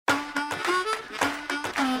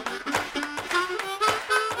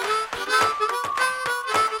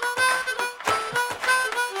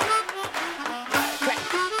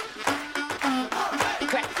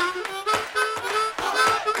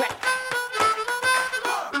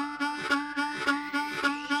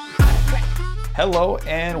Hello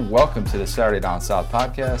and welcome to the Saturday Down South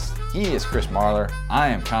podcast. He is Chris Marler. I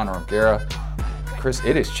am Connor O'Gara. Chris,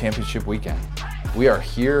 it is championship weekend. We are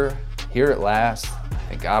here at last.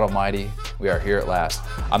 Thank God Almighty, we are here at last.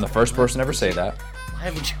 I'm the first person to ever say that.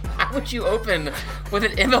 Why would you open with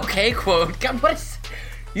an MLK quote? God,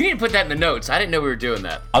 you need to put that in the notes. I didn't know we were doing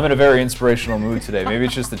that. I'm in a very inspirational mood today. Maybe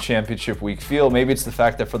it's just the championship week feel. Maybe it's the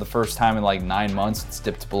fact that for the first time in like 9 months, it's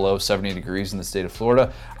dipped below 70 degrees in the state of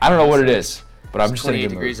Florida. I don't know what it is, but I'm just in a good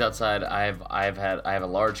mood. 28 degrees outside. I have a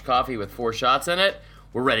large coffee with 4 shots in it.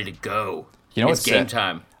 We're ready to go. You know it's game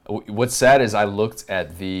time. What's sad is I looked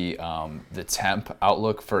at the temp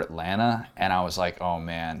outlook for Atlanta, and I was like, oh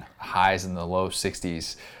man, highs in the low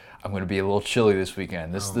 60s. I'm going to be a little chilly this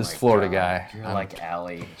weekend. This Florida guy. You're like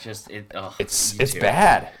Allie. It's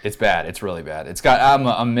bad. It's bad. It's really bad.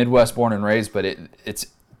 I'm Midwest born and raised, but it's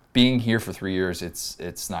being here for 3 years.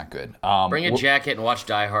 It's not good. Bring a jacket and watch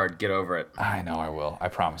Die Hard. Get over it. I know I will. I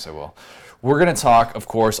promise I will. We're going to talk, of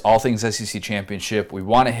course, all things SEC Championship. We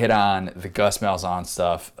want to hit on the Gus Malzahn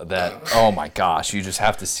stuff that, oh my gosh, you just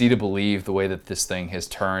have to see to believe the way that this thing has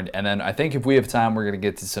turned. And then I think if we have time, we're going to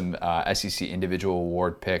get to some SEC individual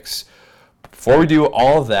award picks. Before we do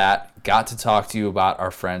all of that, got to talk to you about our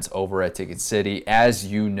friends over at Ticket City. As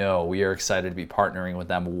you know, we are excited to be partnering with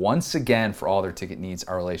them once again for all their ticket needs.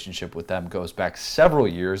 Our relationship with them goes back several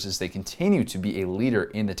years as they continue to be a leader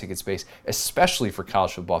in the ticket space, especially for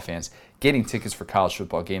college football fans. Getting tickets for college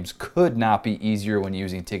football games could not be easier when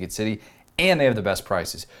using Ticket City, and they have the best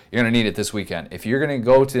prices. You're going to need it this weekend. If you're going to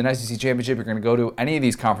go to an SEC Championship, you're going to go to any of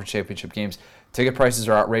these conference championship games, ticket prices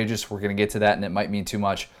are outrageous. We're going to get to that, and it might mean too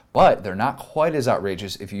much, but they're not quite as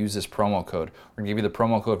outrageous if you use this promo code. We're going to give you the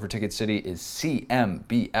promo code for Ticket City is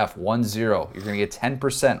CMBF10. You're going to get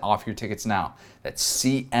 10% off your tickets now. That's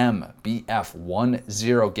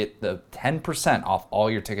CMBF10. Get the 10% off all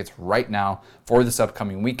your tickets right now for this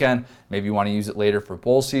upcoming weekend. Maybe you want to use it later for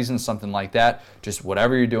bowl season, something like that. Just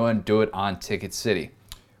whatever you're doing, do it on Ticket City.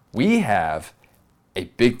 We have a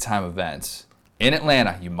big-time event in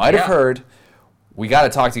Atlanta. You might have heard. We got to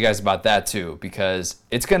talk to you guys about that too, because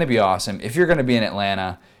it's going to be awesome. If you're going to be in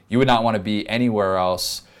Atlanta, you would not want to be anywhere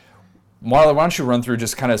else. Marla, why don't you run through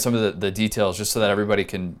just kind of some of the details, just so that everybody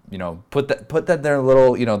can, put that their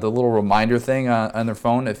little, the little reminder thing on their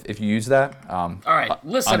phone if you use that. All right,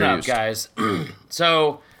 listen up, guys.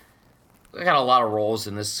 So I got a lot of roles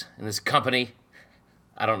in this company.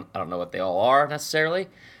 I don't know what they all are necessarily,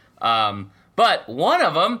 but one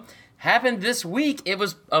of them happened this week. It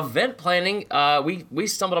was event planning. We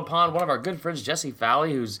stumbled upon one of our good friends, Jesse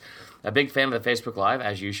Fowley, who's a big fan of the Facebook Live,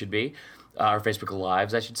 as you should be, or Facebook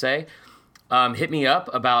Lives, I should say. Hit me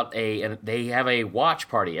up about and they have a watch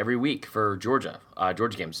party every week for Georgia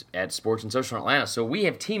games at Sports and Social in Atlanta. So we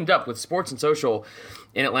have teamed up with Sports and Social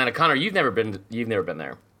in Atlanta. Connor, you've never been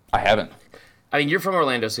there. I haven't. I mean, you're from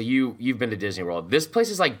Orlando, so you've been to Disney World. This place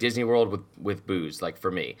is like Disney World with booze, like for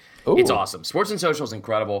me. Ooh. It's awesome. Sports and Social is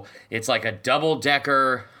incredible. It's like a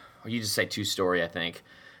double-decker, or you just say 2-story, I think,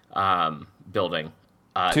 building.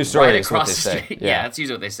 2-story right is what they say. Yeah, that's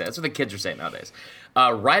usually what they say. That's what the kids are saying nowadays.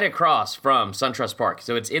 Right across from SunTrust Park.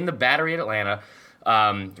 So it's in the Battery at Atlanta.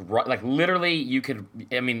 Like literally, you could.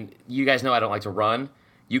 I mean, you guys know I don't like to run.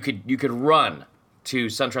 You could run to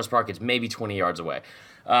SunTrust Park. It's maybe 20 yards away.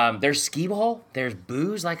 There's skee ball, there's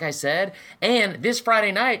booze, like I said, and this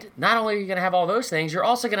Friday night, not only are you going to have all those things, you're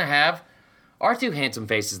also going to have our 2 handsome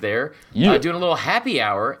faces there doing a little happy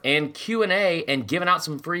hour and Q&A and giving out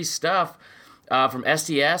some free stuff from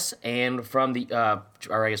SDS and from the,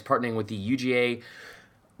 partnering with the UGA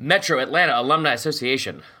Metro Atlanta Alumni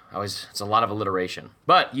Association. It's a lot of alliteration.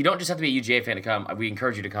 But you don't just have to be a UGA fan to come. We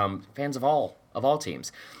encourage you to come, fans of all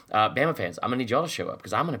teams. Bama fans, I'm going to need y'all to show up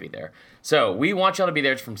because I'm going to be there. So we want y'all to be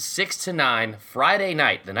there. It's from 6 to 9 Friday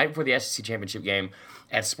night, the night before the SEC Championship game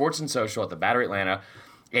at Sports and Social at the Battery Atlanta.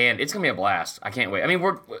 And it's going to be a blast. I can't wait. I mean,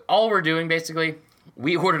 we're doing basically,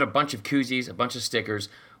 we ordered a bunch of koozies, a bunch of stickers.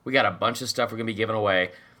 We got a bunch of stuff we're going to be giving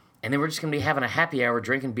away. And then we're just going to be having a happy hour,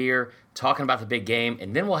 drinking beer, talking about the big game.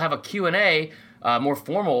 And then we'll have a Q&A, more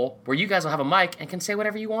formal, where you guys will have a mic and can say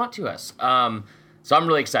whatever you want to us. So I'm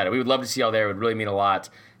really excited. We would love to see y'all there. It would really mean a lot.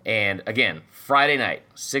 And again, Friday night,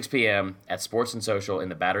 6 p.m. at Sports and Social in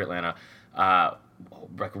the Battery, Atlanta.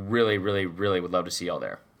 Really, really, really would love to see y'all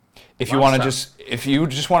there. If you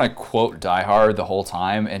just want to quote Die Hard the whole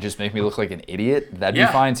time and just make me look like an idiot, that'd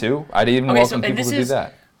be fine too. I'd even welcome people to do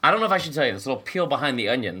that. I don't know if I should tell you this little peel behind the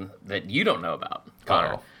onion that you don't know about,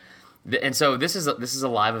 Connor. And so this is a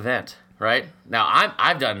live event, right? Now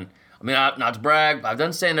I've done. I mean, not to brag, but I've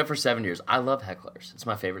done stand-up for 7 years. I love hecklers. It's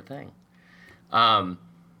my favorite thing.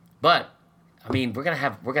 But I mean, we're gonna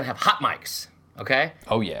have hot mics. Okay?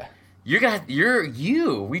 Oh yeah.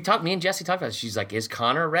 Me and Jesse talked about it. She's like, is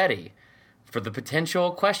Connor ready for the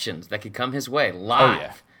potential questions that could come his way? Live. Oh,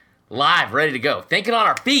 yeah. Live, ready to go. Thinking on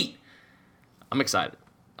our feet. I'm excited.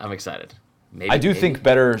 Maybe, I do think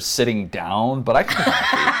better sitting down, but I can.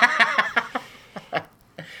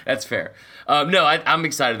 That's fair. No, I'm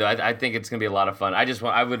excited though. I think it's gonna be a lot of fun.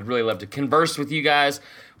 I would really love to converse with you guys.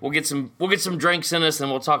 We'll get some drinks in us,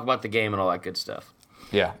 and we'll talk about the game and all that good stuff.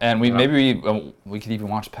 Yeah, and we could even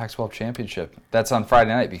watch Pac-12 championship. That's on Friday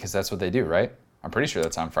night because that's what they do, right? I'm pretty sure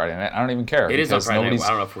that's on Friday night. I don't even care. It is on Friday night. I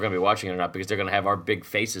don't know if we're gonna be watching it or not because they're gonna have our big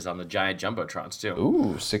faces on the giant jumbotrons too.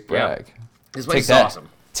 Ooh, sick brag! Yeah. This place is awesome.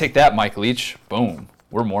 Take that, Mike Leach. Boom.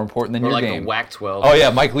 We're more important than your game. We're like the WAC-12. Oh, yeah,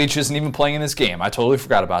 Mike Leach isn't even playing in this game. I totally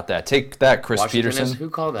forgot about that. Take that, Chris Peterson. Who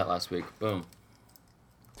called that last week? Boom.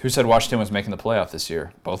 Who said Washington was making the playoff this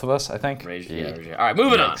year? Both of us, I think? Yeah. All right,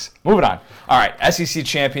 moving on. Moving on. All right, SEC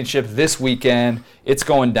Championship this weekend. It's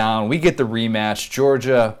going down. We get the rematch.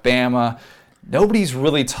 Georgia, Bama. Nobody's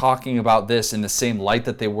really talking about this in the same light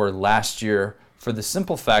that they were last year for the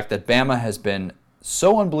simple fact that Bama has been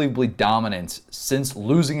so unbelievably dominant since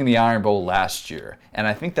losing in the Iron Bowl last year. And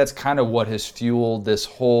I think that's kind of what has fueled this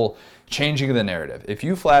whole changing of the narrative. If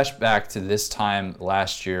you flash back to this time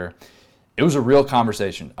last year, it was a real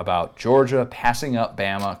conversation about Georgia passing up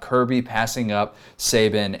Bama, Kirby passing up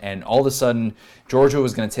Saban, and all of a sudden Georgia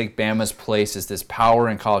was going to take Bama's place as this power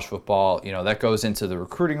in college football. You know, that goes into the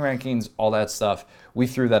recruiting rankings, all that stuff. We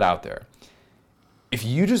threw that out there. If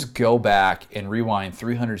you just go back and rewind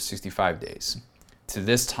 365 days, to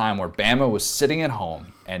this time where Bama was sitting at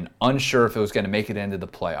home and unsure if it was going to make it into the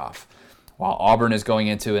playoff, while Auburn is going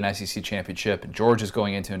into an SEC championship and Georgia is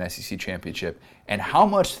going into an SEC championship, and how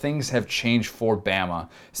much things have changed for Bama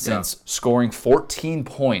since scoring 14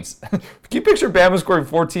 points. Can you picture Bama scoring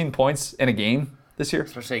 14 points in a game this year?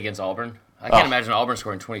 Especially against Auburn. I can't imagine Auburn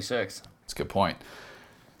scoring 26. That's a good point.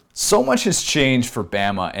 So much has changed for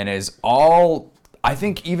Bama, and is all... I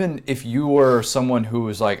think even if you were someone who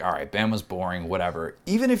was like, all right, Bama's boring, whatever,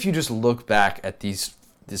 even if you just look back at this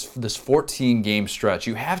 14-game stretch,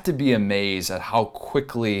 you have to be amazed at how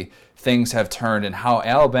quickly things have turned and how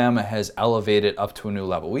Alabama has elevated up to a new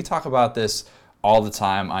level. We talk about this all the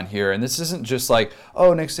time on here, and this isn't just like,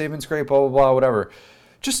 oh, Nick Saban's great, blah, blah, blah, whatever.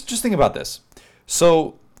 Just think about this.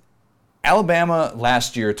 So Alabama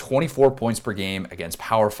last year, 24 points per game against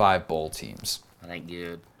Power 5 bowl teams. That ain't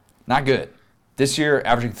good. Not good. This year,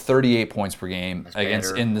 averaging 38 points per game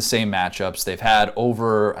in the same matchups. They've had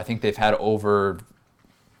over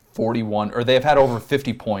 41, or they've had over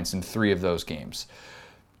 50 points in 3 of those games.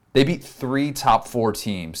 They beat 3 top 4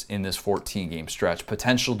 teams in this 14-game stretch.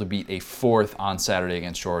 Potential to beat a 4th on Saturday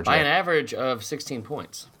against Georgia. By an average of 16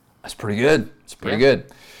 points. That's pretty good. It's pretty good.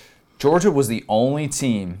 Georgia was the only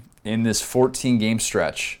team in this 14-game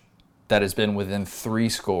stretch that has been within 3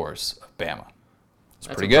 scores of Bama.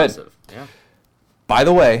 That's pretty impressive. Good. Yeah. By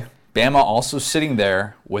the way, Bama also sitting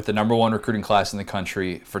there with the number 1 recruiting class in the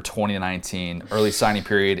country for 2019. Early signing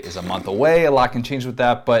period is a month away. A lot can change with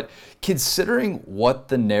that. But considering what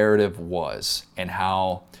the narrative was and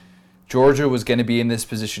how Georgia was going to be in this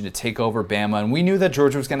position to take over Bama, and we knew that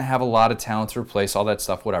Georgia was going to have a lot of talent to replace all that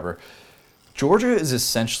stuff, whatever. Georgia is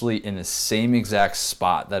essentially in the same exact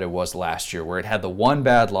spot that it was last year, where it had the one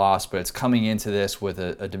bad loss, but it's coming into this with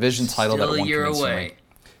a division title that it won convincingly.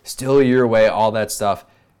 Still a year away, all that stuff.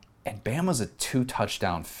 And Bama's a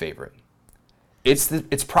 2-touchdown favorite.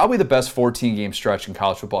 It's probably the best 14-game stretch in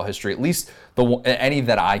college football history, at least any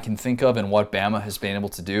that I can think of, and what Bama has been able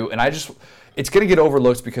to do. And it's going to get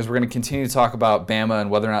overlooked because we're going to continue to talk about Bama and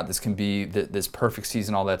whether or not this can be this perfect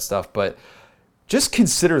season, all that stuff. But just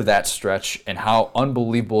consider that stretch and how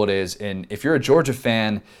unbelievable it is. And if you're a Georgia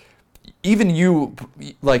fan, even you,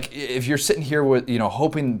 like, if you're sitting here with,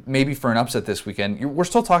 hoping maybe for an upset this weekend, we're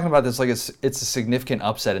still talking about this like it's a significant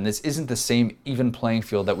upset, and this isn't the same even playing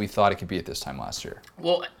field that we thought it could be at this time last year.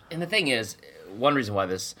 Well, and the thing is, one reason why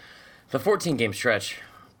the 14-game stretch,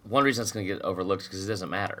 one reason it's going to get overlooked is because it doesn't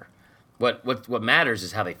matter. What matters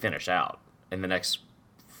is how they finish out in the next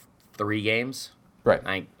 3 games.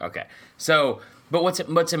 Right. Okay. So, but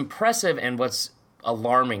what's impressive and what's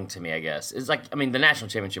alarming to me, I guess, is the national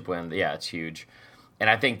championship win. Yeah, it's huge,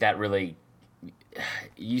 and I think that really,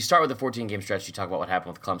 you start with the 14-game stretch. You talk about what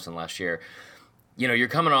happened with Clemson last year. You're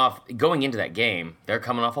going into that game. They're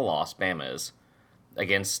coming off a loss. Bama is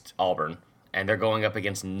against Auburn, and they're going up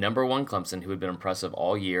against number 1 Clemson, who had been impressive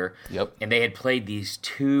all year. Yep. And they had played these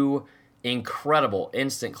 2 incredible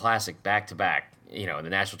instant classic back-to-back. In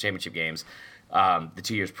the national championship games. The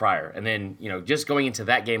 2 years prior. And then, just going into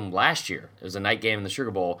that game last year, it was a night game in the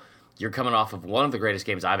Sugar Bowl, you're coming off of one of the greatest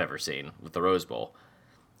games I've ever seen with the Rose Bowl,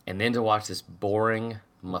 and then to watch this boring,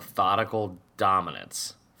 methodical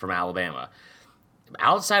dominance from Alabama.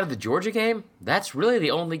 Outside of the Georgia game, that's really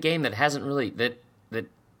the only game that hasn't really that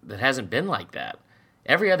hasn't been like that.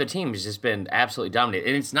 Every other team has just been absolutely dominant.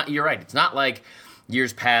 And it's not, you're right, it's not like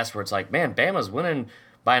years past where it's like, man, Bama's winning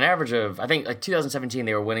by an average of, I think like 2017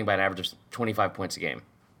 they were winning by an average of 25 points a game.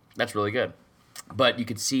 That's really good. But you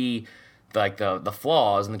could see like the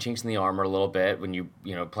flaws and the chinks in the armor a little bit when you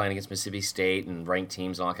playing against Mississippi State and ranked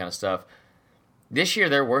teams and all that kind of stuff. This year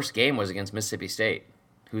their worst game was against Mississippi State,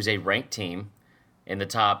 who's a ranked team in the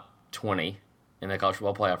top 20 in the college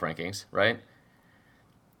football playoff rankings, right?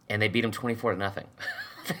 And they beat them 24-0.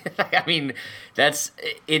 I mean, this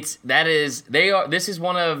is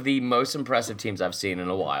one of the most impressive teams I've seen in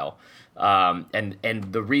a while. And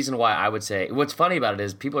the reason why I would say, what's funny about it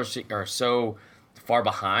is people are so far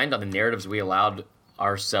behind on the narratives we allowed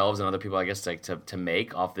ourselves and other people, I guess, to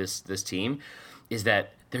make off this team, is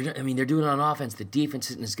that they're doing it on offense. The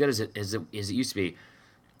defense isn't as good as it used to be.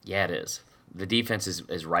 Yeah, it is. The defense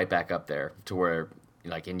is right back up there to where,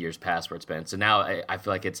 like in years past where it's been. So now I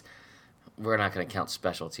feel like we're not going to count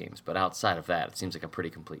special teams, but outside of that, it seems like a pretty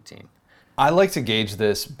complete team. I like to gauge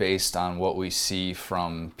this based on what we see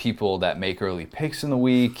from people that make early picks in the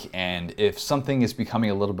week, and if something is becoming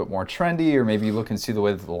a little bit more trendy, or maybe you look and see the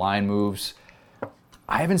way that the line moves.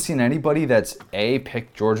 I haven't seen anybody that's A,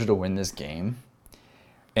 picked Georgia to win this game,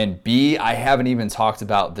 and B, I haven't even talked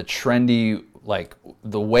about the trendy, like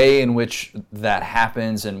the way in which that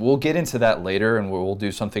happens, and we'll get into that later, and we'll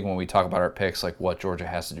do something when we talk about our picks, like what Georgia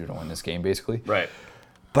has to do to win this game, basically. Right.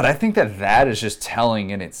 But I think that is just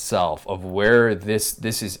telling in itself of where this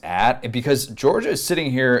is at, because Georgia is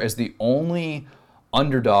sitting here as the only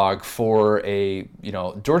underdog for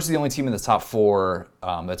Georgia's the only team in the top four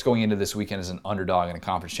that's going into this weekend as an underdog in a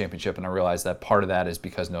conference championship, and I realize that part of that is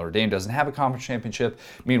because Notre Dame doesn't have a conference championship.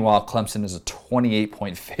 Meanwhile, Clemson is a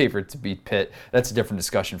 28-point favorite to beat Pitt. That's a different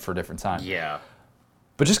discussion for a different time. Yeah.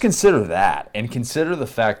 But just consider that, and consider the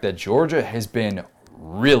fact that Georgia has been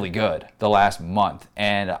really good the last month,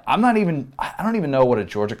 and I don't even know what a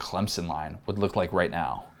Georgia-Clemson line would look like right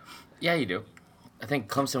now. Yeah, you do. I think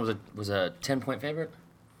Clemson was a 10-point favorite.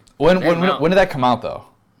 When did that come out though?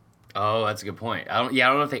 Oh, that's a good point. I don't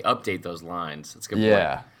know if they update those lines. That's a good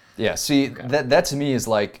point. Yeah. See, okay. that to me is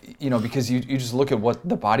like, because you just look at what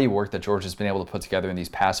the body of work that Georgia's been able to put together in these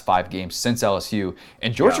past 5 games since LSU,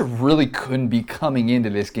 and Georgia really couldn't be coming into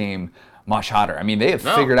this game much hotter. I mean, they have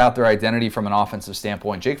figured out their identity from an offensive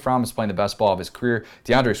standpoint. Jake Fromm is playing the best ball of his career.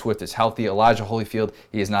 DeAndre Swift is healthy. Elijah Holyfield,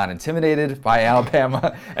 he is not intimidated by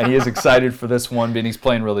Alabama, and he is excited for this one, and he's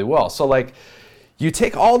playing really well. So, like, you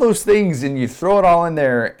take all those things and you throw it all in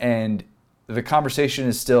there, and the conversation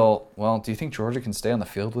is still, well, do you think Georgia can stay on the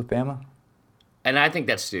field with Bama? And I think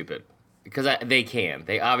that's stupid. Because they can.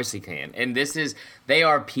 They obviously can. And they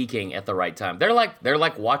are peaking at the right time. They're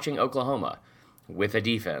like watching Oklahoma with a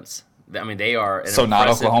defense. I mean, they are not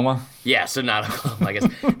Oklahoma? Yeah, so not Oklahoma, I guess.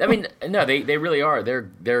 I mean, no, they really are.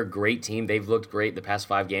 They're a great team. They've looked great the past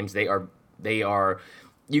 5 games. They are.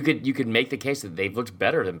 You could make the case that they've looked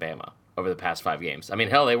better than Bama over the past 5 games. I mean,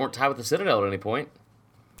 hell, they weren't tied with the Citadel at any point.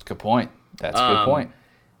 That's a good point. That's a good point.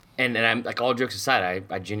 And I'm like, all jokes aside,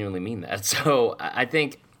 I genuinely mean that. So I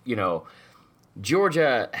think,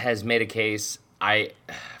 Georgia has made a case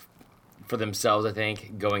for themselves, I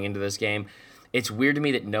think, going into this game. It's weird to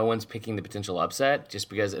me that no one's picking the potential upset just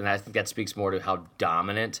because, and I think that speaks more to how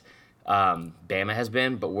dominant Bama has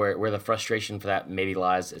been, but where the frustration for that maybe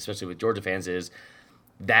lies, especially with Georgia fans, is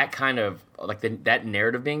that kind of, like that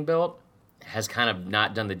narrative being built has kind of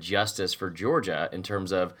not done the justice for Georgia in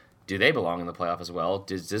terms of, do they belong in the playoff as well?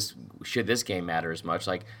 Should this game matter as much?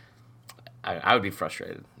 Like, I would be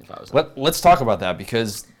frustrated if I was. Let's talk about that,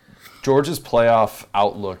 because Georgia's playoff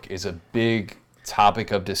outlook is a big topic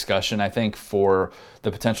of discussion, I think, for the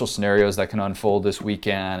potential scenarios that can unfold this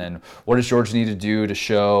weekend. And what does Georgia need to do to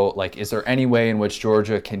show, like, is there any way in which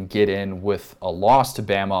Georgia can get in with a loss to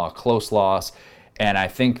Bama, a close loss? And I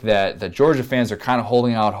think that the Georgia fans are kind of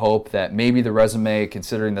holding out hope that maybe the resume,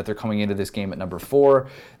 considering that they're coming into this game at number 4,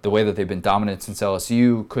 the way that they've been dominant since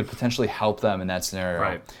LSU, could potentially help them in that scenario.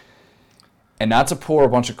 Right. And not to pour a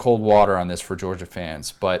bunch of cold water on this for Georgia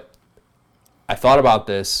fans, but I thought about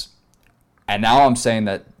this, and now I'm saying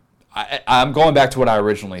that I'm going back to what I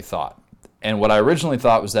originally thought. And what I originally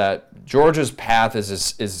thought was that Georgia's path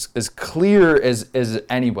is as clear as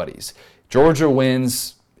anybody's. Georgia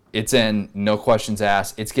wins. It's in, no questions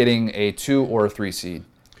asked. It's getting a 2 or a 3 seed.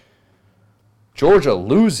 Georgia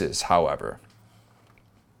loses, however.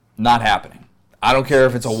 Not happening. I don't care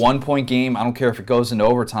if it's a 1-point game. I don't care if it goes into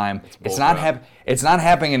overtime. It's not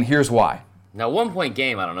happening, and here's why. Now, 1-point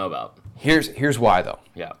game, I don't know about. Here's why, though.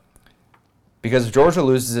 Yeah. Because if Georgia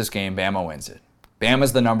loses this game, Bama wins it.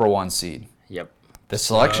 Bama's the number 1 seed. Yep. The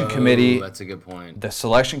selection committee. That's a good point. The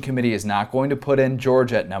selection committee is not going to put in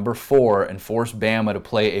Georgia at number 4 and force Bama to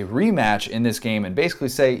play a rematch in this game and basically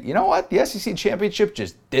say, you know what, the SEC championship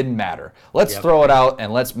just didn't matter. Let's throw it out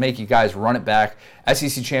and let's make you guys run it back.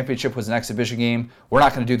 SEC championship was an exhibition game. We're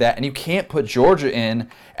not going to do that. And you can't put Georgia in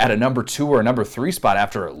at a number 2 or a number 3 spot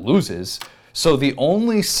after it loses. So the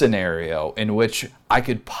only scenario in which I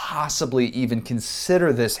could possibly even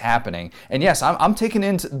consider this happening, and yes, I'm taking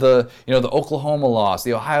into the Oklahoma loss,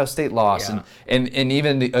 the Ohio State loss, and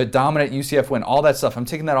even the dominant UCF win, all that stuff. I'm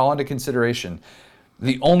taking that all into consideration.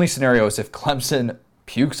 The only scenario is if Clemson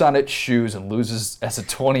pukes on its shoes and loses as a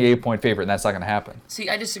 28-point favorite, and that's not going to happen. See,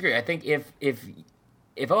 I disagree. I think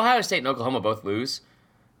if Ohio State and Oklahoma both lose,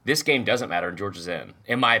 this game doesn't matter and Georgia's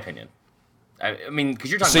in my opinion. I mean,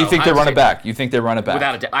 because you're talking. So you think they run it back? You think they run it back?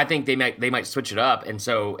 Without a doubt, I think they might switch it up,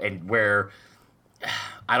 and where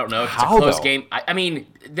I don't know if it's How, a close though? game. I mean,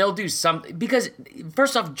 they'll do something because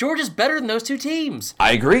first off, Georgia's better than those two teams.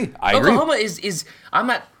 I agree. Oklahoma is. I'm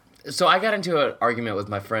not. So I got into an argument with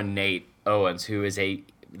my friend Nate Owens, who is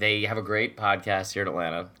they have a great podcast here in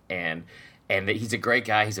Atlanta, and he's a great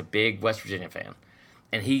guy. He's a big West Virginia fan.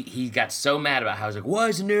 And he got so mad about how he's like, why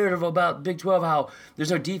is the narrative about Big 12 how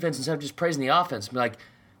there's no defense instead of just praising the offense? I'm like,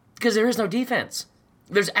 because there is no defense.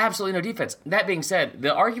 There's absolutely no defense. That being said,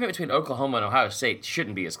 the argument between Oklahoma and Ohio State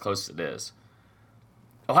shouldn't be as close as it is.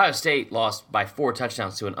 Ohio State lost by 4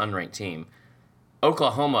 touchdowns to an unranked team.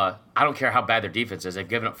 Oklahoma, I don't care how bad their defense is, they've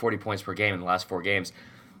given up 40 points per game in the last 4 games,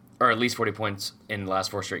 or at least 40 points in the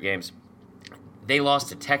last 4 straight games. They lost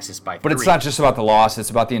to Texas by 3. But it's not just about the loss. It's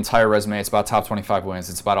about the entire resume. It's about top 25 wins.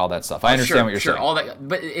 It's about all that stuff. I understand what you're saying. All that,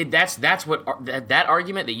 but that's what that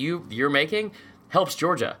argument that you're making helps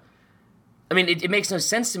Georgia. I mean, it makes no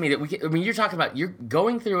sense to me that you're talking about you're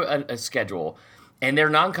going through a schedule, and their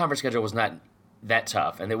non-conference schedule was not that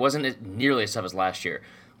tough, and it wasn't nearly as tough as last year.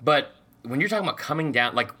 But when you're talking about coming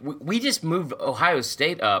down, like we just moved Ohio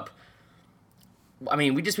State up. I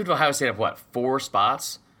mean, we just moved Ohio State up, what, 4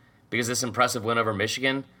 spots? Because of this impressive win over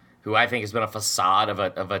Michigan, who I think has been a facade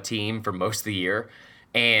of a team for most of the year.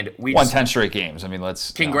 And we won 10 straight games. I mean,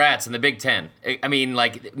 congrats in the Big Ten. I mean,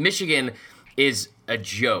 like, Michigan is a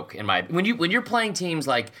joke in my when you're playing teams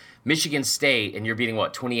like Michigan State and you're beating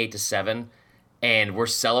 28-7, and we're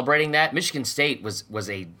celebrating that. Michigan State was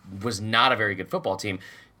not a very good football team.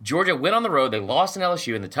 Georgia went on the road. They lost in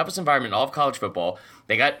LSU in the toughest environment in all of college football.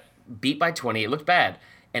 They got beat by 20. It looked bad.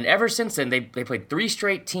 And ever since then, they played 3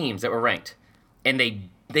 straight teams that were ranked, and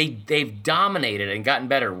they've dominated and gotten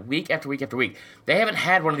better week after week after week. They haven't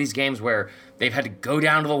had one of these games where they've had to go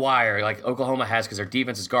down to the wire like Oklahoma has because their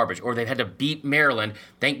defense is garbage, or they've had to beat Maryland,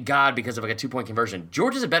 thank God, because of like a 2-point conversion.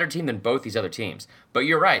 Georgia's a better team than both these other teams, but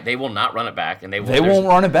you're right, they will not run it back, and they won't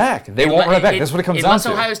run it back. They won't run it back. That's what it comes down to. Unless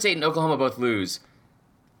Ohio State and Oklahoma both lose,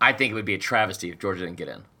 I think it would be a travesty if Georgia didn't get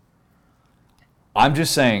in. I'm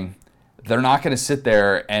just saying. They're not going to sit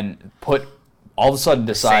there and all of a sudden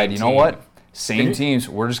decide, you know what? Same teams.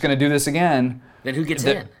 We're just going to do this again. Then who gets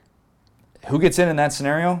in? Who gets in that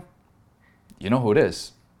scenario? You know who it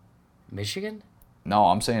is. Michigan? No,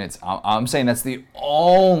 I'm saying that's the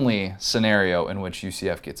only scenario in which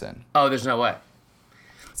UCF gets in. Oh, there's no way.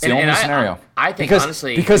 It's the only scenario. I think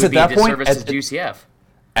honestly, because it would at be that a point, disservice to UCF.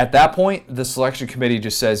 At that point, the selection committee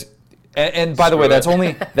just says. And by the way, that's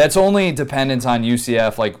only dependent on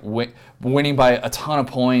UCF like winning by a ton of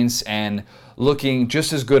points and looking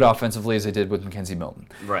just as good offensively as they did with Mackenzie Milton.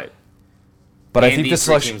 Right. But and I think these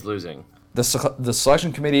teams losing. The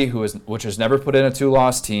selection committee, which has never put in a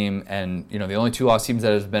 2-loss team, and the only 2-loss teams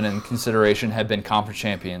that have been in consideration have been conference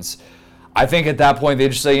champions. I think at that point they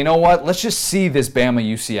just say, you know what? Let's just see this Bama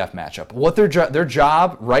UCF matchup. What their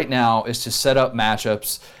job right now is to set up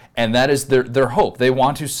matchups, and that is their hope. They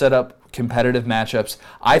want to set up competitive matchups.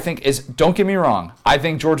 I think don't get me wrong, I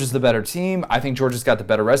think Georgia's the better team. I think Georgia's got the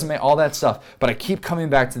better resume, all that stuff. But I keep coming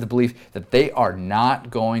back to the belief that they are not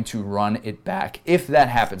going to run it back if that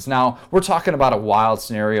happens. Now, we're talking about a wild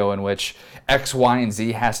scenario in which X, Y, and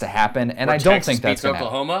Z has to happen, and I don't think that's going to happen.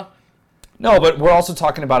 Oklahoma? No, but we're also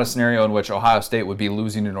talking about a scenario in which Ohio State would be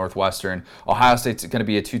losing to Northwestern. Ohio State's going to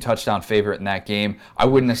be a 2-touchdown favorite in that game. I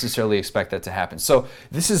wouldn't necessarily expect that to happen. So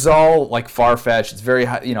this is all like far-fetched. It's very,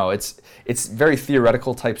 it's very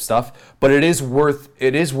theoretical type stuff. But it is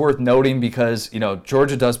worth noting because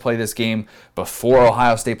Georgia does play this game before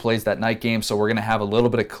Ohio State plays that night game. So we're going to have a little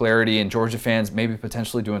bit of clarity, and Georgia fans maybe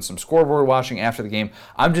potentially doing some scoreboard watching after the game.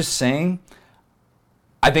 I'm just saying.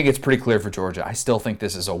 I think it's pretty clear for Georgia. I still think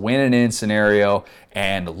this is a win and in scenario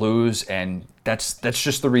and lose, and that's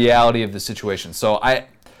just the reality of the situation. So I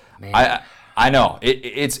know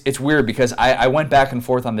it's weird because I went back and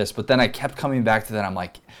forth on this, but then I kept coming back to that. I'm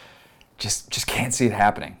like, just can't see it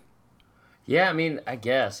happening. Yeah, I mean, I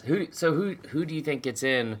guess who do you think gets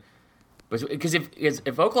in? Because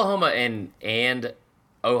if Oklahoma and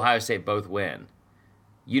Ohio State both win,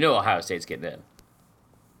 Ohio State's getting in.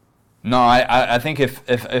 No, I think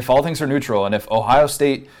if all things are neutral, and if Ohio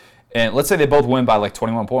State, and let's say they both win by like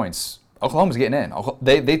 21 points, Oklahoma's getting in.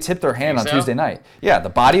 They tipped their hand on Tuesday night. Yeah, the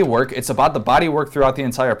body of work. It's about the body of work throughout the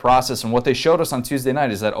entire process. And what they showed us on Tuesday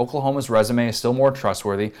night is that Oklahoma's resume is still more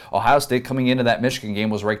trustworthy. Ohio State coming into that Michigan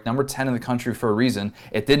game was ranked number 10 in the country for a reason.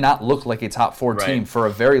 It did not look like a top 4 team for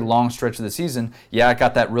a very long stretch of the season. Yeah, it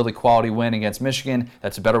got that really quality win against Michigan.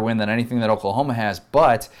 That's a better win than anything that Oklahoma has.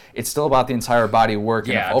 But it's still about the entire body of work.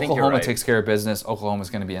 And if Oklahoma takes care of business,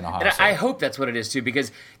 Oklahoma's going to be in Ohio State. I hope that's what it is too,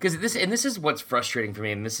 because this is what's frustrating for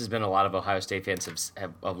me, and this has been a lot of Ohio State fans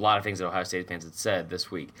have a lot of things that Ohio State fans have said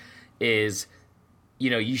this week is,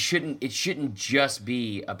 it shouldn't just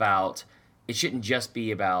be about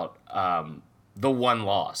the one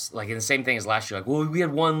loss. Like in the same thing as last year, like, well, we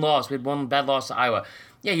had one loss, we had one bad loss to Iowa.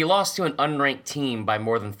 Yeah, you lost to an unranked team by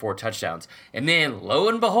more than 4 touchdowns. And then lo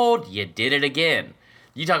and behold, you did it again.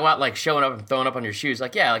 You talk about like showing up and throwing up on your shoes.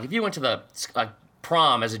 Like, yeah, like if you went to the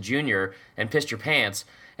prom as a junior and pissed your pants,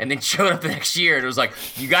 and then showed up the next year and it was like,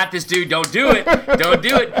 you got this, dude, don't do it. Don't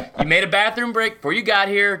do it. You made a bathroom break before you got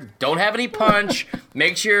here. Don't have any punch.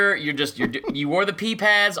 Make sure you wore the pee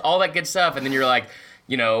pads, all that good stuff. And then you're like,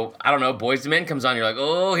 I don't know, Boyz II Men comes on. You're like,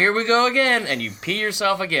 oh, here we go again. And you pee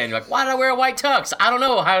yourself again. You're like, why did I wear a white tux? I don't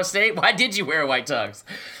know, Ohio State. Why did you wear a white tux?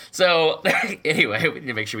 So anyway, we need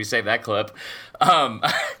to make sure we save that clip.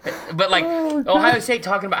 But like Ohio State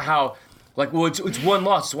talking about how, like, well, it's one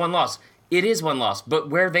loss. It's one loss. It is one loss, but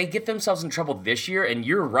where they get themselves in trouble this year, and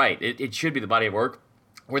you're right, it should be the body of work,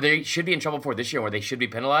 where they should be in trouble for this year, where they should be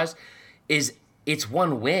penalized, is it's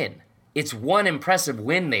one win. It's one impressive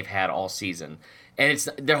win they've had all season. And it's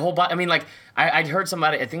their whole body. I mean, like, I'd heard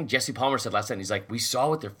somebody, I think Jesse Palmer said last night, and he's like, we saw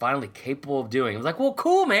what they're finally capable of doing. I was like, well,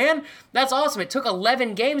 cool, man. That's awesome. It took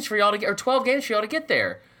 11 games for y'all to get, or 12 games for y'all to get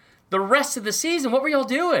there. The rest of the season, what were y'all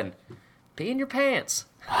doing? Peeing your pants.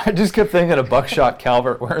 I just kept thinking of Buckshot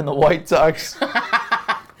Calvert wearing the white tux.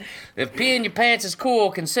 If peeing your pants is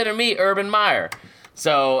cool, consider me Urban Meyer.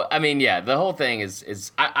 So, I mean, yeah, the whole thing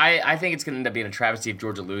is I think it's going to end up being a travesty if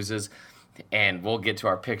Georgia loses, and we'll get to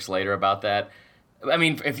our picks later about that. I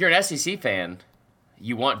mean, if you're an SEC fan,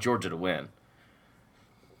 you want Georgia to win.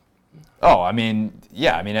 Oh, I mean,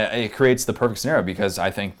 yeah. I mean, it creates the perfect scenario because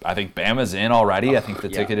I think Bama's in already. I think the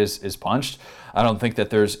ticket is punched. I don't think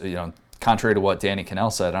that there's, contrary to what Danny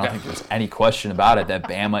Cannell said, I don't think there's any question about it that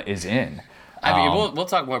Bama is in. I mean, we'll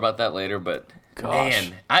talk more about that later, but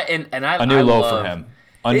gosh, man, a new low for him.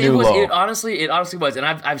 It honestly was, and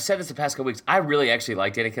I've said this the past couple weeks. I really actually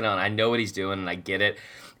like Danny Cannell, and I know what he's doing, and I get it,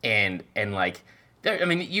 and like,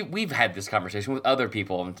 we've had this conversation with other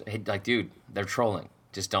people, and like, dude, they're trolling.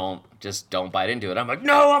 Just don't bite into it. I'm like,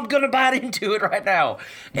 no, I'm gonna bite into it right now.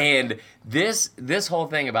 And this whole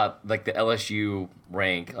thing about like the LSU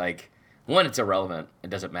rank, like, one, it's irrelevant.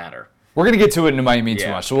 It doesn't matter. We're gonna get to it, and it might mean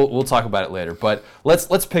too much, so we'll talk about it later. But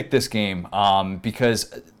let's pick this game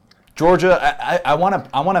because Georgia. I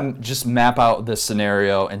wanna just map out this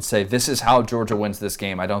scenario and say this is how Georgia wins this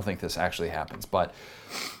game. I don't think this actually happens, but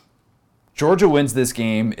Georgia wins this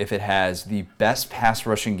game if it has the best pass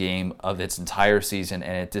rushing game of its entire season,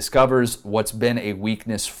 and it discovers what's been a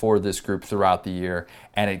weakness for this group throughout the year,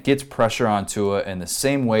 and it gets pressure on Tua in the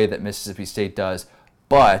same way that Mississippi State does,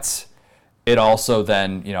 but it also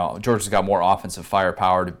then, Georgia's got more offensive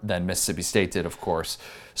firepower than Mississippi State did, of course.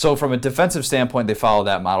 So from a defensive standpoint, they follow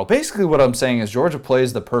that model. Basically what I'm saying is Georgia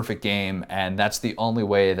plays the perfect game, and that's the only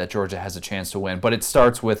way that Georgia has a chance to win. But it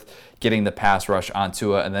starts with getting the pass rush on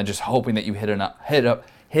Tua and then just hoping that you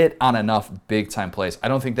hit on enough big-time plays. I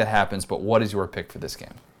don't think that happens, but what is your pick for this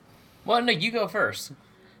game? Well, no, you go first.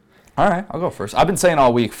 All right, I'll go first. I've been saying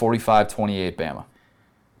all week 45-28 Bama.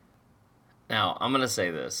 Now, I'm going to say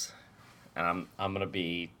this. And I'm going to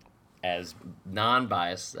be as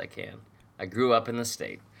non-biased as I can. I grew up in the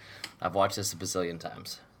state. I've watched this a bazillion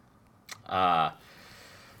times.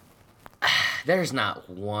 There's not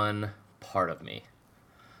one part of me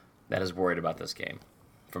that is worried about this game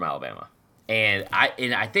from Alabama. And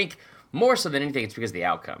I think more so than anything, it's because of the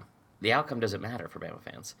outcome. The outcome doesn't matter for Bama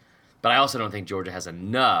fans. But I also don't think Georgia has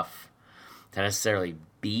enough to necessarily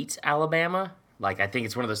beat Alabama. Like, I think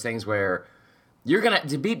it's one of those things where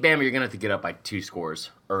to beat Bama, you're gonna have to get up by 2 scores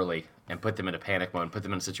early and put them into panic mode, put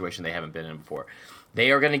them in a situation they haven't been in before.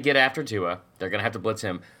 They are going to get after Tua. They're going to have to blitz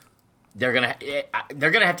him. They are going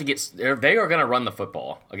to run the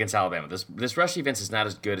football against Alabama. This rush defense is not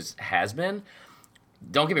as good as it has been.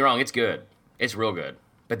 Don't get me wrong, it's good. It's real good.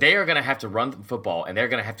 But they are going to have to run the football, and they're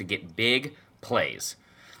going to have to get big plays.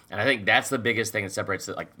 And I think that's the biggest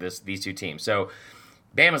these two teams. So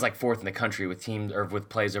Bama's like fourth in the country with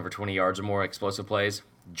plays over 20 yards or more, explosive plays.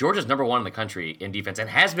 Georgia's number one in the country in defense and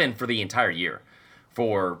has been for the entire year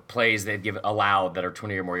for plays they've allowed that are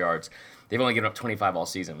 20 or more yards. They've only given up 25 all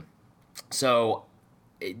season. So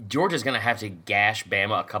Georgia's going to have to gash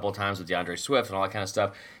Bama a couple of times with DeAndre Swift and all that kind of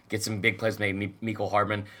stuff. Get some big plays, maybe Mecole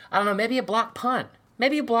Hardman. I don't know, maybe a block punt.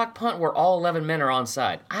 Maybe a block punt where all 11 men are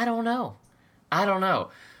onside. I don't know.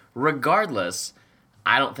 Regardless,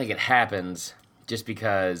 I don't think it happens just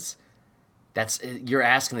because you're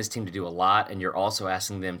asking this team to do a lot, and you're also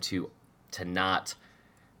asking them to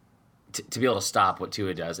be able to stop what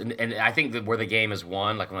Tua does. And I think that where the game is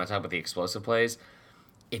won, like when I talk about the explosive plays,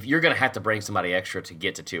 if you're going to have to bring somebody extra to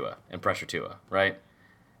get to Tua and pressure Tua, right?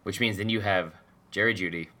 Which means then you have Jerry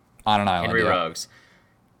Jeudy, on an island, Henry Ruggs,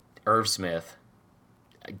 Irv Smith,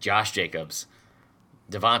 Josh Jacobs,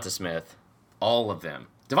 Devonta Smith, all of them.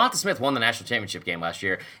 Devonta Smith won the national championship game last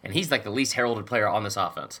year, and he's like the least heralded player on this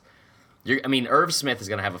offense. Irv Smith is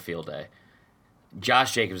going to have a field day.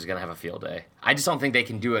 Josh Jacobs is going to have a field day. I just don't think they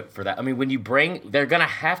can do it for that. I mean, they're going to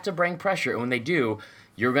have to bring pressure, and when they do,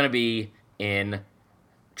 you're going to be in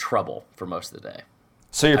trouble for most of the day.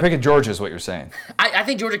 So you're picking Georgia is what you're saying? I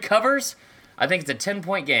think Georgia covers. I think it's a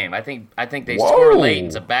 10-point game. I think they score late.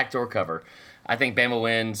 It's a backdoor cover. I think Bama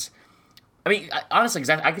wins. I mean, honestly,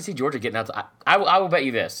 because I can see Georgia getting out. I will bet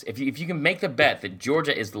you this. If you can make the bet that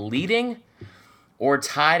Georgia is leading or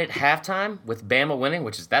tied at halftime with Bama winning,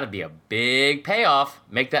 that'd be a big payoff,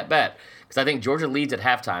 make that bet. Because I think Georgia leads at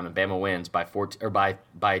halftime and Bama wins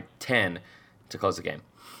by 10 to close the game.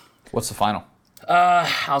 What's the final?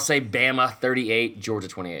 I'll say Bama 38, Georgia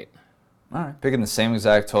 28. All right. Picking the same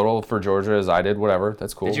exact total for Georgia as I did, whatever.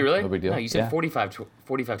 That's cool. Did you really? No big deal. No, you said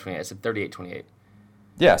 45-28. I said 38-28.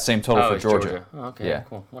 Yeah, same total for Georgia. Oh, okay, yeah.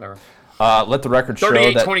 Cool, whatever. Let the record show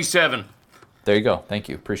that... 38-27. There you go. Thank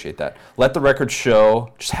you. Appreciate that. Let the record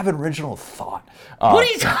show... Just have an original thought. What are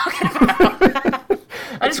you talking about?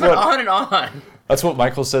 I just went on and on. That's what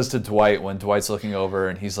Michael says to Dwight when Dwight's looking over,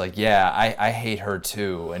 and he's like, yeah, I hate her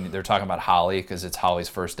too. And they're talking about Holly because it's Holly's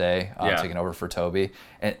first day taking over for Toby.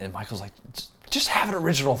 And Michael's like, just have an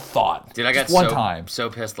original thought. Dude, I got time.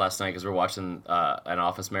 so pissed last night because we were watching an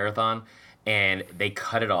Office marathon, and they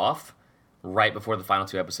cut it off right before the final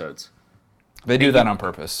two episodes. They do that on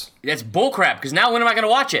purpose. That's bullcrap, because now when am I going to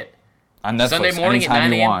watch it? On Netflix, Sunday morning anytime at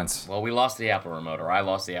 9 you a.m. want. Well, we lost the Apple remote, or I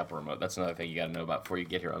lost the Apple remote. That's another thing you got to know about before you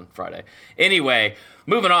get here on Friday. Anyway,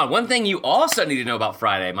 moving on. One thing you also need to know about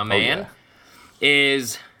Friday, my man,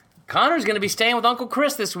 is Connor's going to be staying with Uncle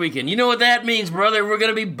Chris this weekend. You know what that means, brother. We're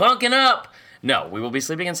going to be bunking up. No, we will be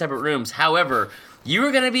sleeping in separate rooms. However, you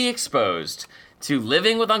are going to be exposed to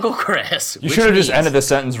living with Uncle Chris. You should have just ended the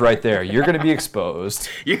sentence right there. You're going to be exposed.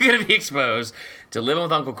 You're going to be exposed to living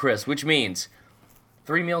with Uncle Chris, which means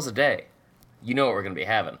 3 meals a day. You know what we're going to be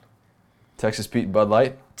having. Texas Pete and Bud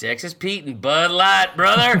Light? Texas Pete and Bud Light,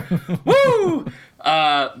 brother. Woo!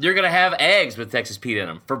 You're going to have eggs with Texas Pete in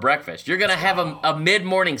them for breakfast. You're going to have a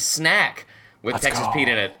mid-morning snack with Texas Pete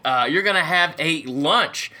in it. You're going to have a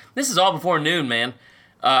lunch. This is all before noon, man,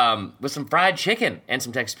 with some fried chicken and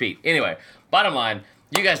some Texas Pete. Anyway, bottom line,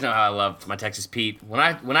 you guys know how I love my Texas Pete. When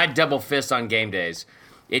I double fist on game days,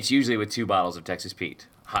 it's usually with 2 bottles of Texas Pete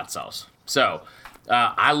hot sauce. So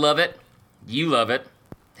I love it. You love it.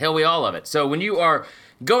 Hell, we all love it. So when you are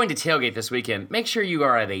going to tailgate this weekend, make sure you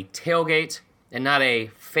are at a tailgate and not a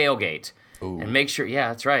failgate. Ooh. And make sure, yeah,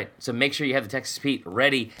 that's right. So make sure you have the Texas Pete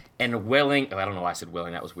ready and willing. Oh, I don't know why I said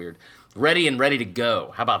willing. That was weird. Ready and ready to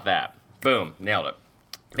go. How about that? Boom. Nailed it.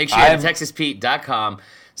 Make sure you have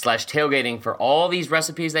TexasPete.com/tailgating for all these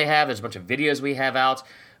recipes they have. There's a bunch of videos we have out.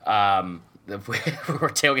 We're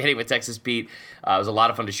tailgating with Texas Pete. It was a lot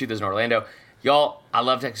of fun to shoot those in Orlando. Y'all, I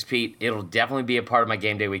love Texas Pete. It'll definitely be a part of my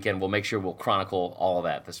game day weekend. We'll make sure we'll chronicle all of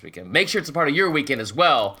that this weekend. Make sure it's a part of your weekend as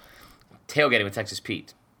well. Tailgating with Texas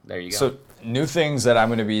Pete. There you go. So, new things that I'm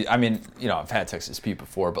going to be, I've had Texas Pete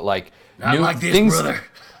before, but not new like this, things, brother.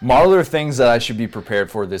 Marler things that I should be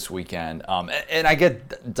prepared for this weekend. And I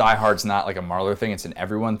get Die Hard's not like a Marler thing, it's an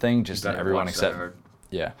everyone thing, just an everyone except.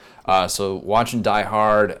 Yeah. So watching Die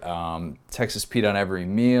Hard, Texas Pete on every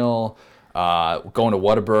meal, going to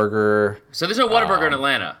Whataburger. So there's no Whataburger in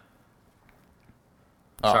Atlanta.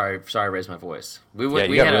 Sorry, I raised my voice. You got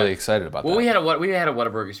really excited about that. We had a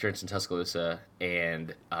Whataburger experience in Tuscaloosa,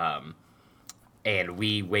 and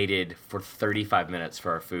we waited for 35 minutes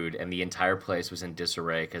for our food, and the entire place was in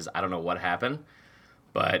disarray because I don't know what happened,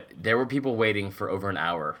 but there were people waiting for over an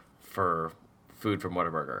hour for food from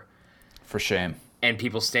Whataburger. For shame. And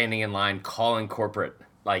people standing in line calling corporate,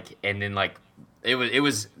 and then it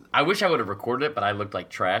was. I wish I would have recorded it, but I looked like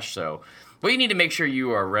trash. So, what you need to make sure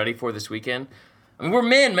you are ready for this weekend. I mean, we're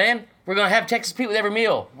men, man. We're gonna have Texas Pete with every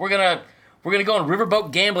meal. We're gonna go on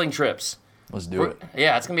riverboat gambling trips. Let's do it.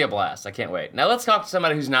 Yeah, it's gonna be a blast. I can't wait. Now let's talk to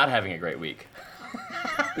somebody who's not having a great week.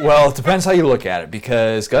 Well, it depends how you look at it,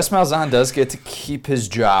 because Gus Malzahn does get to keep his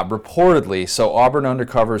job, reportedly. So Auburn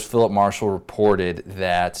Undercover's Philip Marshall reported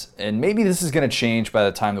that, and maybe this is going to change by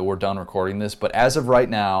the time that we're done recording this, but as of right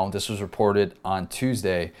now, this was reported on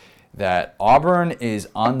Tuesday, that Auburn is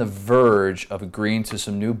on the verge of agreeing to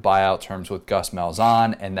some new buyout terms with Gus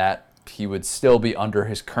Malzahn, and that he would still be under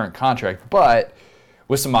his current contract, but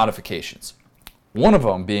with some modifications. One of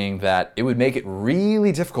them being that it would make it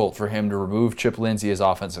really difficult for him to remove Chip Lindsey as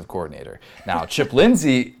offensive coordinator. Now, Chip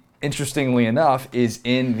Lindsey, interestingly enough, is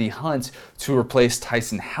in the hunt to replace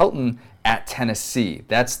Tyson Helton at Tennessee.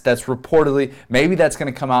 That's reportedly, maybe that's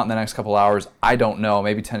going to come out in the next couple hours. I don't know.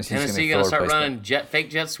 Maybe Tennessee's going to start running fake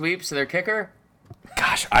jet sweeps to their kicker?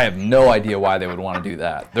 Gosh, I have no idea why they would want to do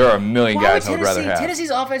that. There are a million guys I would rather have.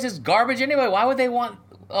 Tennessee's offense is garbage anyway. Why would they want...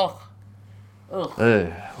 Ugh.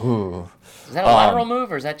 Is that a lateral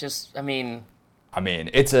move, or is that just, I mean,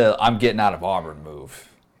 it's a I'm getting out of Auburn move.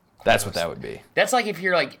 That's what that would be. That's like if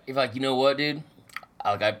you're like, you know what, dude?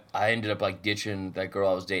 I ended up ditching that girl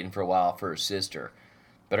I was dating for a while for her sister.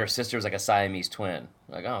 But her sister was like a Siamese twin.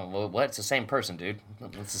 Like, oh, well, what? It's the same person, dude.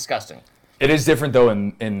 It's disgusting. It is different, though,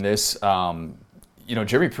 in this.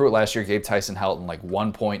 Jeremy Pruitt last year gave Tyson Helton like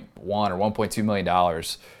 $1.1 or $1.2 million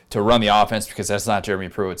to run the offense, because that's not Jeremy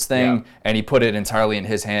Pruitt's thing, and he put it entirely in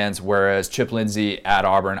his hands, whereas Chip Lindsey at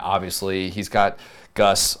Auburn, obviously, he's got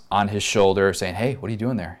Gus on his shoulder saying, hey, what are you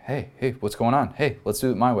doing there? Hey, what's going on? Hey, let's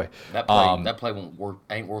do it my way. That play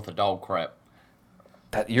ain't worth a dog crap.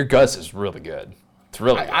 Your Gus is really good. It's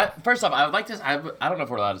really good. First off, I would like to. I don't know if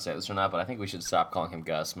we're allowed to say this or not, but I think we should stop calling him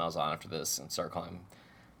Gus Malzahn after this and start calling him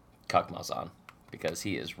Cuck Malzahn, because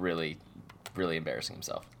he is really, really embarrassing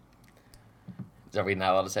himself. Are we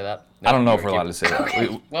not allowed to say that? No, I don't know if we're allowed to say that.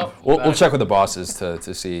 Okay. We'll check with the bosses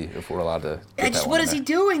to see if we're allowed to. What is he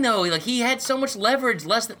doing though? He had so much leverage.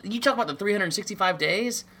 You talk about the 365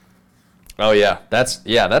 days. Oh yeah, that's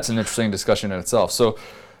an interesting discussion in itself. So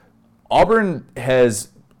Auburn has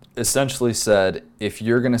essentially said, if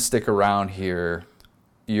you're going to stick around here,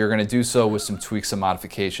 you're going to do so with some tweaks and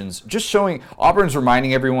modifications. Just showing, Auburn's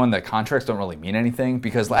reminding everyone that contracts don't really mean anything,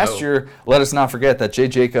 because last year, let us not forget that Jay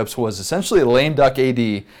Jacobs was essentially a lame duck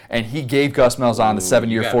AD, and he gave Gus Malzahn the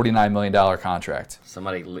 7-year, $49 million contract.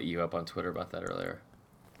 Somebody lit you up on Twitter about that earlier.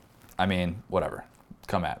 I mean, whatever.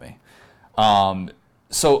 Come at me.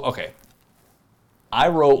 Okay. I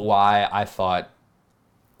wrote why I thought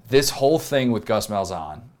this whole thing with Gus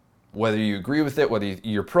Malzahn, whether you agree with it, whether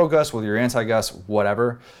you're pro-Gus, whether you're anti-Gus,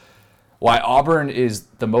 whatever, why Auburn is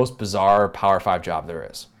the most bizarre Power 5 job there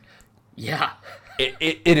is. Yeah.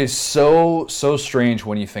 It is so strange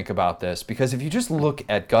when you think about this, because if you just look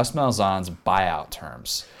at Gus Malzahn's buyout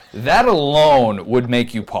terms, that alone would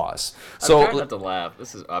make you pause. I'm trying not to laugh.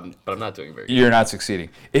 But I'm not doing very good. You're not succeeding.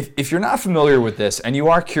 If you're not familiar with this and you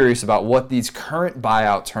are curious about what these current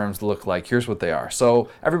buyout terms look like, here's what they are. So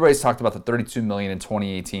everybody's talked about the $32 million in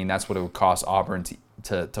 2018. That's what it would cost Auburn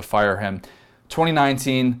to fire him.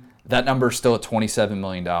 2019, that number is still at $27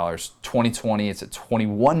 million. 2020, it's at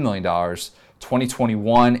 $21 million.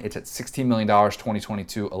 2021, it's at $16 million.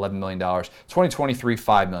 2022, $11 million. 2023,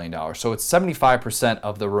 $5 million. So it's 75%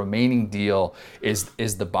 of the remaining deal is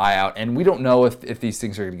the buyout. And we don't know if these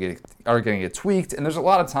things are going to get tweaked. And there's a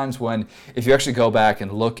lot of times when, if you actually go back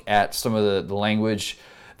and look at some of the language,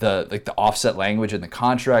 the offset language in the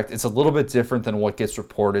contract, it's a little bit different than what gets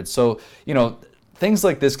reported. So, things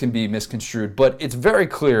like this can be misconstrued. But it's very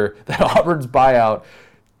clear that Auburn's buyout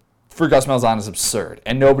for Gus Malzahn is absurd,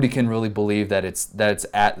 and nobody can really believe that it's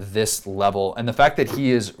at this level. And the fact that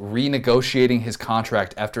he is renegotiating his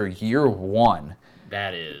contract after year one,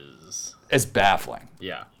 that is baffling.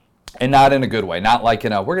 Yeah, and not in a good way. Not like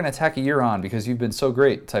in a we're going to tack a year on because you've been so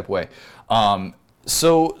great type way.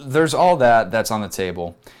 So there's all that's on the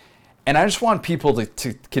table, and I just want people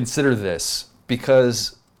to consider this,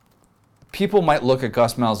 because people might look at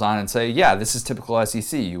Gus Malzahn and say, yeah, this is typical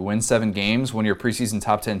SEC. You win 7 games when you're a preseason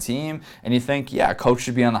top 10 team, and you think, yeah, coach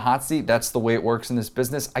should be on the hot seat. That's the way it works in this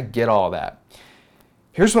business. I get all that.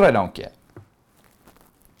 Here's what I don't get.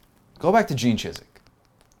 Go back to Gene Chizik.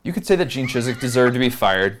 You could say that Gene Chizik deserved to be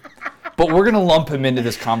fired, but we're going to lump him into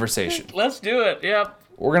this conversation. Let's do it. Yep.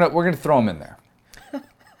 We're gonna throw him in there.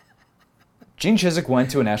 Gene Chizik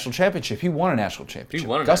went to a national championship. He won a national championship.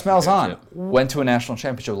 Gus Malzahn went to a national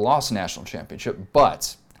championship, lost a national championship,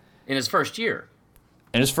 but in his first year.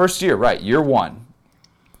 In his first year, right, year one.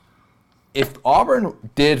 If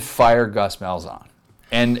Auburn did fire Gus Malzahn,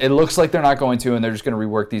 and it looks like they're not going to, and they're just going to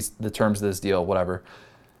rework the terms of this deal, whatever,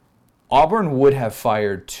 Auburn would have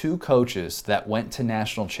fired 2 coaches that went to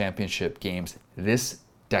national championship games this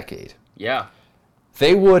decade. Yeah.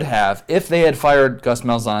 They would have, if they had fired Gus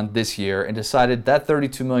Malzahn this year and decided that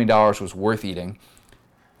 $32 million was worth eating,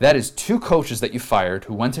 that is 2 coaches that you fired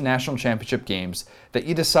who went to national championship games that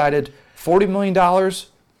you decided $40 million,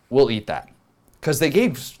 we'll eat that. Because they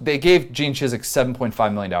gave Gene Chizik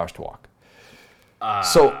 $7.5 million to walk.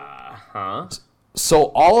 So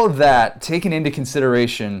all of that taken into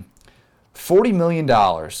consideration, $40 million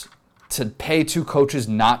to pay 2 coaches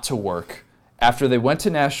not to work after they went to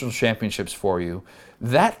national championships for you,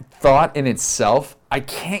 that thought in itself, I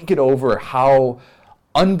can't get over how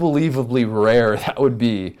unbelievably rare that would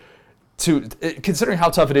be, to considering how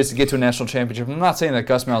tough it is to get to a national championship. I'm not saying that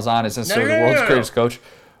Gus Malzahn is necessarily the world's greatest coach,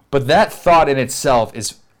 but that thought in itself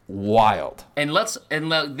is wild. And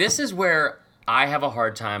this is where I have a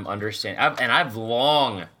hard time understanding. I've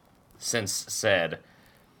long since said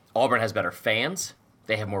Auburn has better fans.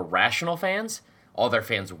 They have more rational fans. All their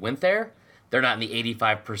fans went there. They're not in the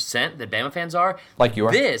 85% that Bama fans are. Like you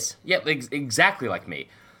are? Exactly like me.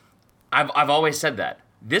 I've always said that.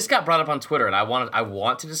 This got brought up on Twitter, and I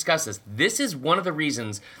want to discuss this. This is one of the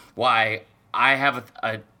reasons why I have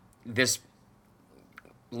this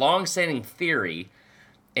long-standing theory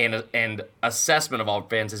and assessment of all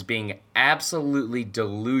fans as being absolutely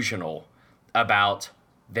delusional about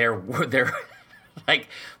their like,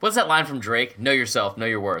 what's that line from Drake? Know yourself, know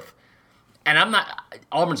your worth. And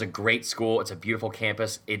Auburn's a great school. It's a beautiful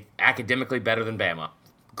campus. It's academically better than Bama.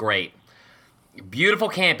 Great. Beautiful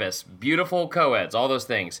campus, beautiful co-eds, all those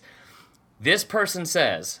things. This person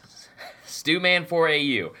says, Stu Man for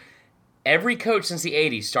AU, every coach since the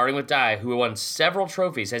 80s, starting with Dye, who won several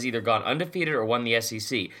trophies, has either gone undefeated or won the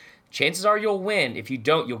SEC. Chances are you'll win. If you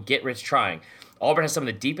don't, you'll get rich trying. Auburn has some of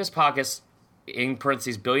the deepest pockets, in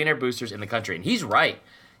parentheses, billionaire boosters in the country. And he's right.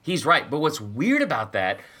 He's right. But what's weird about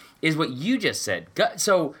that is what you just said.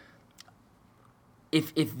 So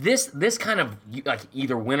if this kind of like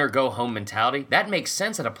either win or go home mentality, that makes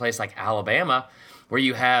sense at a place like Alabama, where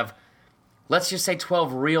you have, let's just say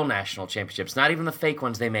 12 real national championships, not even the fake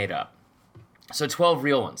ones they made up. So 12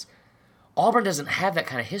 real ones. Auburn doesn't have that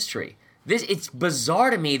kind of history. It's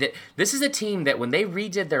bizarre to me that this is a team that when they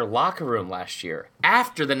redid their locker room last year,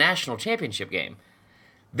 after the national championship game,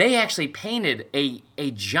 they actually painted a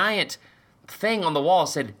giant thing on the wall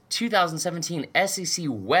said 2017 SEC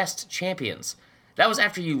West champions. That was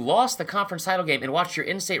after you lost the conference title game and watched your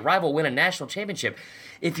in-state rival win a national championship.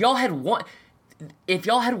 If y'all had won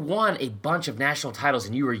a bunch of national titles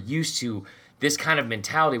and you were used to this kind of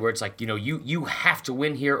mentality where it's like, you have to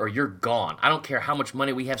win here or you're gone. I don't care how much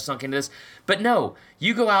money we have sunk into this. But no,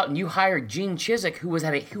 you go out and you hire Gene Chizik, who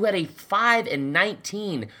had a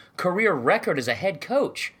 5-19 career record as a head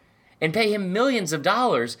coach, and pay him millions of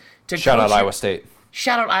dollars to shout out Iowa State.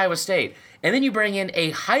 Shout out Iowa State. And then you bring in a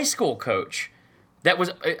high school coach that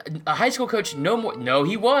was a high school coach no,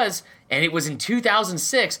 he was, and it was in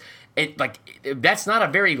 2006. That's not a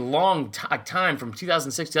very long time from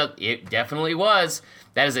 2006 to it definitely was.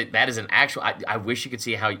 That is an actual. I wish you could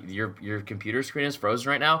see how your computer screen is frozen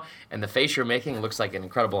right now, and the face you're making looks like an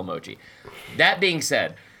incredible emoji. That being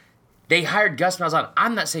said, they hired Gus Malzahn.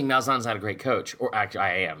 I'm not saying Malzahn's not a great coach, or actually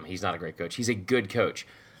I am. He's not a great coach. He's a good coach,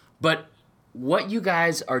 but what you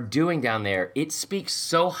guys are doing down there, it speaks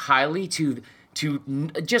so highly to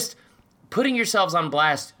just putting yourselves on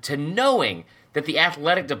blast, to knowing that the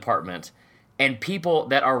athletic department and people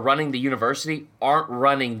that are running the university aren't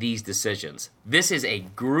running these decisions. This is a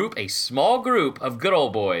small group of good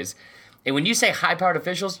old boys. And when you say high-powered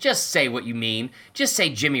officials, just say what you mean. Just say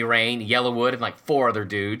Jimmy Rain, Yellowwood, and like 4 other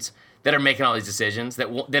dudes that are making all these decisions,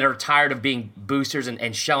 that are tired of being boosters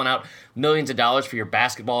and shelling out millions of dollars for your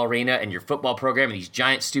basketball arena and your football program and these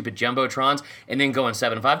giant, stupid jumbotrons, and then going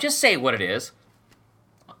 7-5. Just say what it is.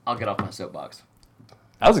 I'll get off my soapbox.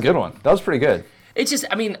 That was a good one. That was pretty good. It's just,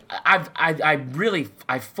 I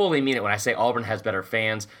fully mean it when I say Auburn has better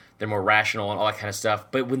fans, they're more rational and all that kind of stuff.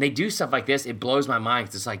 But when they do stuff like this, it blows my mind.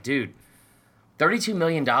 'Cause it's like, dude, $32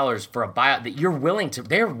 million for a buyout that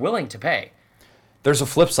they're willing to pay. There's a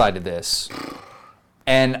flip side to this.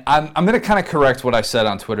 And I'm going to kind of correct what I said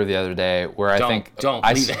on Twitter the other day, where I think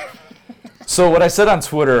leave it. So what I said on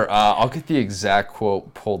Twitter, I'll get the exact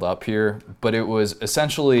quote pulled up here, but it was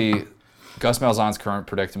essentially Gus Malzahn's current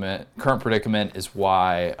predicament is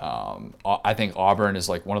why I think Auburn is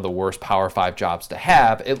like one of the worst Power 5 jobs to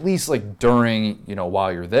have, at least like during,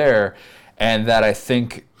 while you're there, and that I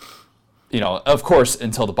think, of course,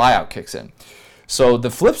 until the buyout kicks in. So the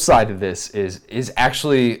flip side of this is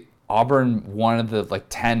actually Auburn one of the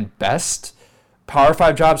 10 best Power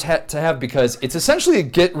 5 jobs to have, because it's essentially a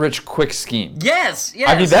get-rich-quick scheme. Yes.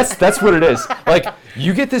 I mean, that's what it is. Like,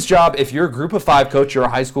 you get this job if you're a Group of 5 coach, you're a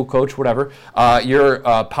high school coach, whatever. You're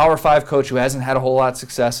a Power 5 coach who hasn't had a whole lot of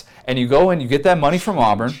success, and you go and you get that money from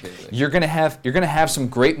Auburn. You're gonna have some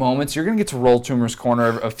great moments. You're gonna get to roll Toomer's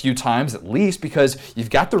Corner a few times at least, because you've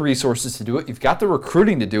got the resources to do it. You've got the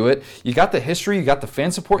recruiting to do it. You got the history. You got the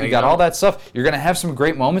fan support. You got all that stuff. You're gonna have some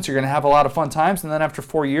great moments. You're gonna have a lot of fun times, and then after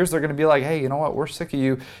 4 years, they're gonna be like, hey, you know what? We're sick of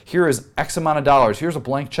you. Here is X amount of dollars. Here's a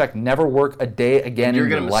blank check. Never work a day again in your life.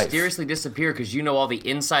 You're going to mysteriously disappear because you know all the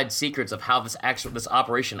inside secrets of how this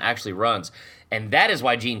operation actually runs. And that is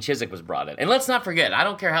why Gene Chizik was brought in. And let's not forget, I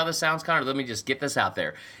don't care how this sounds, Connor. Let me just get this out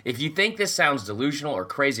there. If you think this sounds delusional or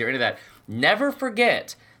crazy or any of that, never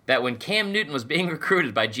forget that when Cam Newton was being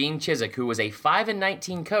recruited by Gene Chizik, who was a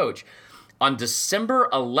 5-19 coach, on December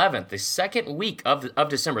 11th, the second week of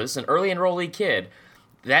December, this is an early enrollee kid,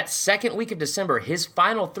 that second week of December, his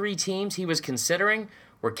final 3 teams he was considering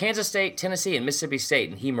were Kansas State, Tennessee, and Mississippi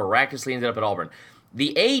State, and he miraculously ended up at Auburn.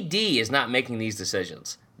 The AD is not making these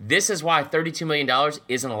decisions. This is why $32 million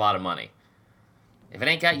isn't a lot of money. If it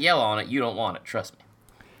ain't got yellow on it, you don't want it. Trust me.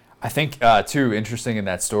 I think, too, interesting in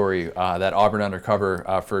that story, that Auburn Undercover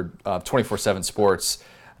for 24/7 Sports,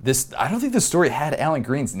 I don't think the story had Alan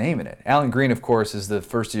Green's name in it. Alan Green, of course, is the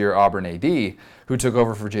first-year Auburn AD who took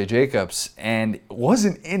over for Jay Jacobs and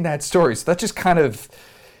wasn't in that story. So that just kind of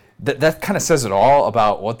says it all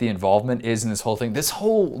about what the involvement is in this whole thing. This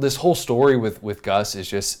whole story with Gus is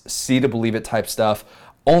just see to believe it type stuff.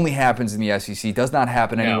 Only happens in the SEC, does not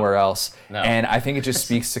happen anywhere else. No. And I think it just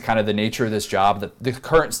speaks to kind of the nature of this job, the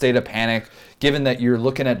current state of panic, given that you're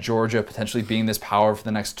looking at Georgia potentially being this power for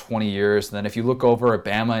the next 20 years. And then if you look over at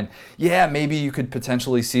Bama, and yeah, maybe you could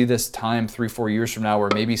potentially see this time 3-4 years from now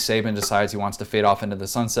where maybe Saban decides he wants to fade off into the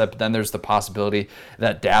sunset, but then there's the possibility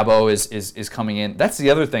that Dabo is coming in. That's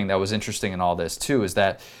the other thing that was interesting in all this too, is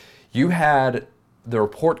that you had the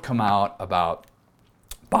report come out about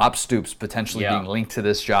Bob Stoops potentially being linked to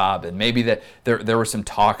this job, and maybe that there were some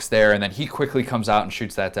talks there, and then he quickly comes out and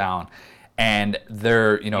shoots that down. And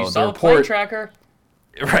the report, plane tracker,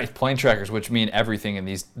 right? Plane trackers, which mean everything in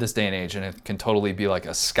this day and age, and it can totally be like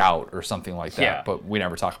a scout or something like that. Yeah. But we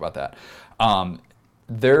never talk about that.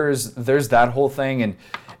 There's that whole thing,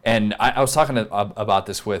 and I was talking about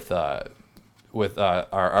this with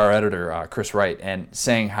our editor Chris Wright, and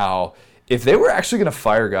saying how, if they were actually going to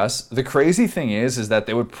fire Gus, the crazy thing is that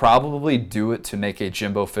they would probably do it to make a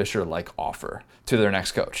Jimbo Fisher-like offer to their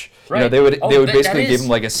next coach. Right. They would basically give him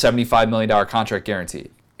like a $75 million contract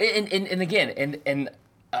guarantee. And again,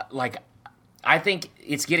 I think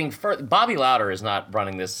it's getting further. Bobby Louder is not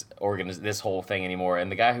running this whole thing anymore, and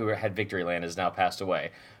the guy who had Victoryland has now passed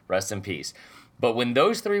away. Rest in peace. But when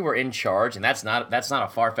those 3 were in charge, and that's not a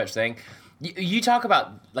far-fetched thing. You talk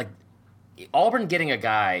about like Auburn getting a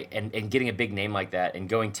guy and getting a big name like that and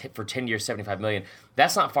going for 10 years, $75 million,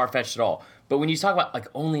 that's not far-fetched at all. But when you talk about like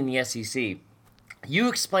only in the SEC, you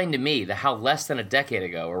explained to me that how less than a decade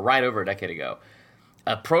ago, or right over a decade ago,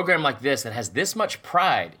 a program like this that has this much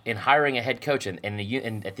pride in hiring a head coach and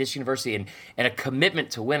at this university and a commitment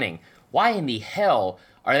to winning, why in the hell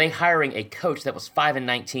are they hiring a coach that was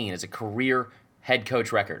 5-19 as a career head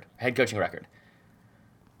coaching record?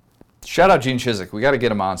 Shout out Gene Chizik. We got to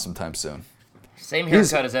get him on sometime soon. Same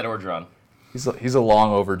haircut as Ed Orgeron. He's a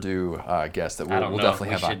long overdue guest that we'll definitely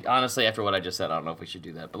have on. Honestly, after what I just said, I don't know if we should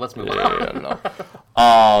do that. But let's move on. I don't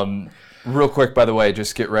know. Real quick, by the way,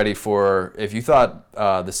 just get ready for, if you thought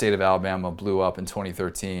the state of Alabama blew up in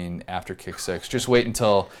 2013 after Kick 6, just wait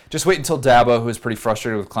until Dabo, who is pretty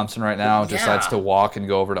frustrated with Clemson right now, decides to walk and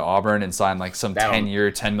go over to Auburn and sign like some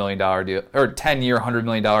 10-year, $10 million deal, or 10-year, $100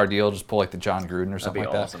 million deal. Just pull like the John Gruden or something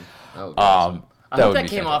like awesome. that. Awesome. I hope that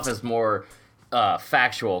came off as more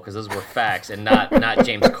factual, because those were facts and not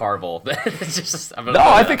James Carville.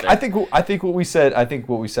 I think what we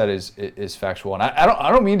said is factual, and I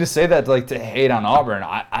don't mean to say that like to hate on Auburn.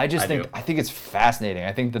 I think it's fascinating.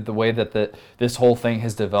 I think that the way that this whole thing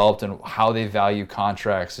has developed and how they value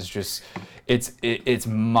contracts is just it's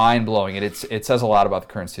mind blowing, and it says a lot about the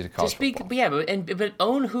current state of college football. But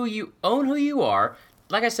own who you are.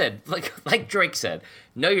 Like I said, like Drake said,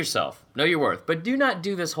 know yourself, know your worth, but do not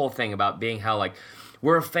do this whole thing about being how like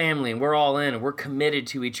we're a family and we're all in and we're committed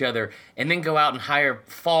to each other, and then go out and hire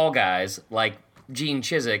fall guys like Gene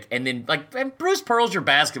Chizik, and then and Bruce Pearl's your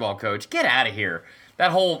basketball coach. Get out of here.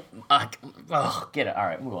 That whole get it. All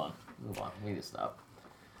right, move on. We need to stop.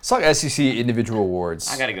 Let's talk SEC individual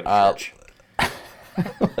awards. I gotta go to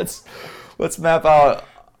church. Let's map out.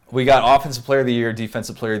 We got Offensive Player of the Year,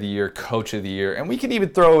 Defensive Player of the Year, Coach of the Year, and we can even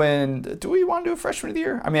throw in. Do we want to do a Freshman of the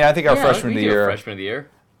Year? I mean, I think our Freshman of the Year. Freshman of the Year.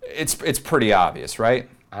 It's pretty obvious, right?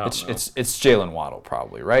 I don't know. It's Jalen Waddle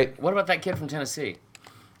probably, right? What about that kid from Tennessee?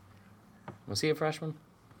 Was he a freshman?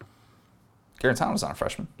 Garantano's not a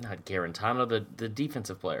freshman. Not Garantano, the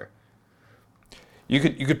defensive player. You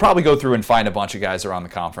could probably go through and find a bunch of guys around the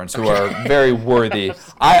conference who are very worthy.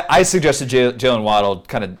 I suggested Jalen Waddle,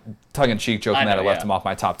 kind of tongue-in-cheek, joking that I left him off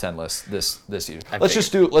my top 10 list this year. Let's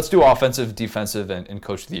do offensive, defensive, and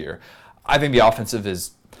Coach of the Year. I think the offensive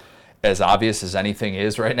is as obvious as anything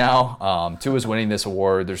is right now. Tua is winning this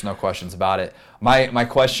award. There's no questions about it. My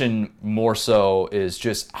question more so is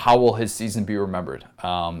just how will his season be remembered?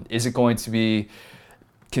 Is it going to be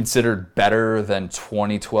considered better than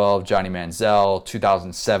 2012 Johnny Manziel,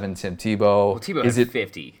 2007 Tim Tebow? Well, Tebow had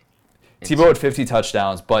 50. Tebow had 50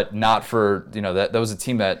 touchdowns, but not for, that was a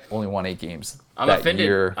team that only won 8 games I'm that offended.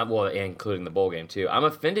 year. Well, including the bowl game, too. I'm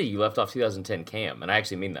offended you left off 2010 Cam, and I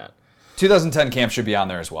actually mean that. 2010 Cam should be on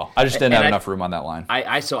there as well. I just didn't have enough room on that line.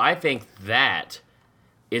 So I think that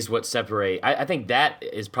is what separate. I think that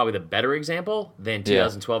is probably the better example than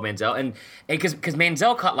 2012 Manziel, and because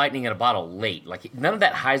Manziel caught lightning in a bottle late. Like none of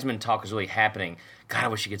that Heisman talk was really happening. God, I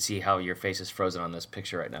wish you could see how your face is frozen on this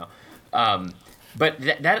picture right now. But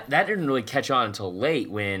that didn't really catch on until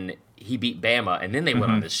late when he beat Bama, and then they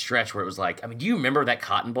went on this stretch where it was like, I mean, do you remember that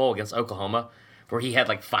Cotton Bowl against Oklahoma, where he had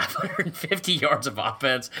like 550 yards of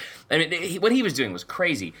offense? I mean, what he was doing was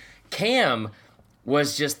crazy. Cam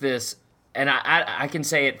was just this, and I can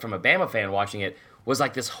say it from a Bama fan watching it, was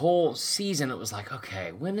like this whole season, it was like,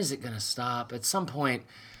 okay, when is it going to stop? At some point,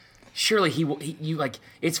 surely you like,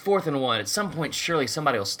 it's 4th and 1. At some point, surely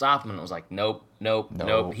somebody will stop him. And it was like, nope.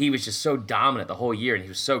 He was just so dominant the whole year, and he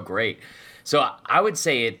was so great. So I would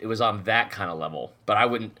say it was on that kind of level, but I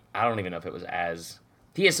don't even know if it was as,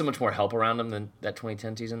 he has so much more help around him than that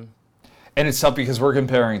 2010 season. And it's tough because we're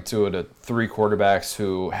comparing Tua to 3 quarterbacks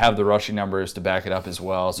who have the rushing numbers to back it up as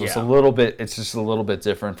well. So it's just a little bit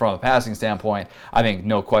different from a passing standpoint. I think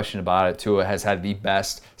no question about it, Tua has had the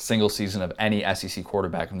best single season of any SEC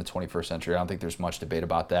quarterback in the 21st century. I don't think there's much debate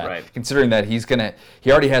about that. Right. Considering that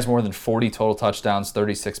he already has more than 40 total touchdowns,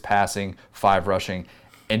 36 passing, 5 rushing,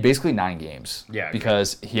 in basically 9 games. Yeah.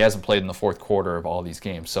 Because he hasn't played in the fourth quarter of all these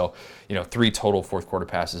games. So, 3 total fourth quarter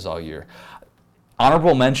passes all year.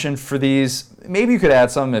 Honorable mention for these, maybe you could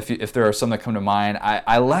add some if there are some that come to mind.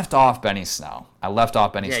 I left off Benny Snell.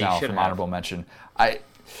 From honorable mention.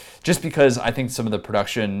 Just because I think some of the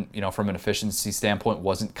production, from an efficiency standpoint,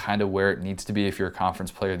 wasn't kind of where it needs to be if you're a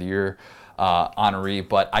Conference Player of the Year honoree.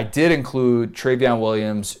 But I did include Travion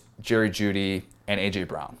Williams, Jerry Jeudy, and A.J.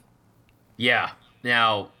 Brown. Yeah.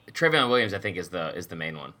 Now, Travion Williams, I think, is the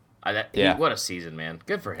main one. What a season, man.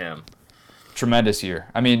 Good for him. Tremendous year.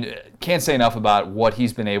 I mean, can't say enough about what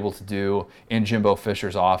he's been able to do in Jimbo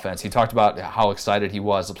Fisher's offense. He talked about how excited he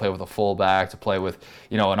was to play with a fullback, to play with,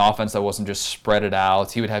 an offense that wasn't just spread it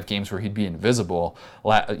out. He would have games where he'd be invisible,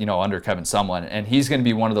 under Kevin Sumlin. And he's going to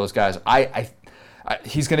be one of those guys.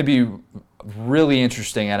 He's going to be really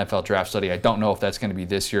interesting NFL draft study. I don't know if that's going to be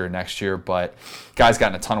this year or next year, but guy's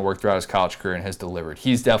gotten a ton of work throughout his college career and has delivered.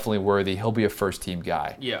 He's definitely worthy. He'll be a first-team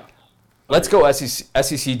guy. Yeah. Let's go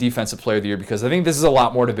SEC Defensive Player of the Year, because I think this is a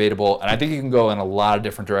lot more debatable, and I think you can go in a lot of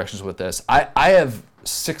different directions with this. I have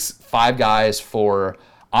 5 guys for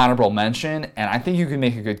honorable mention, and I think you can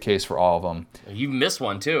make a good case for all of them. You missed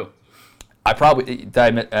one, too. I probably did. I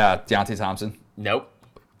admit Deontay Thompson? Nope.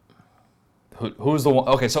 Who's the one?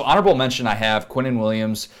 Okay, so honorable mention I have Quinnen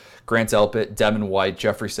Williams, Grant Delpit, Devin White,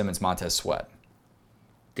 Jeffrey Simmons, Montez Sweat.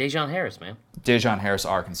 Dejon Harris, man. Dejon Harris,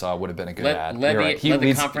 Arkansas would have been a good ad. Led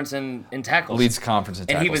the conference in tackles. Leads conference in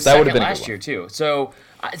tackles. And he was second last year, too. So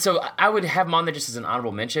I would have him on there just as an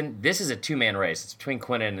honorable mention. This is a 2-man race. It's between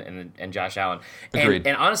Quinnen and Josh Allen. Agreed.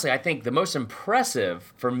 And honestly, I think the most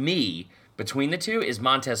impressive for me between the two is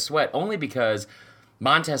Montez Sweat, only because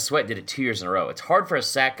Montez Sweat did it 2 years in a row. It's hard for a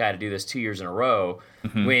sack guy to do this 2 years in a row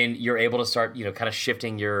when you're able to start, kind of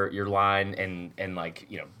shifting your line and like,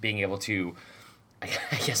 being able to,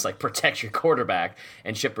 I guess, like, protect your quarterback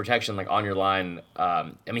and shift protection, like, on your line.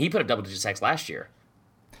 I mean, he put up double-digit sacks last year.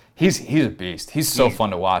 He's a beast. He's so fun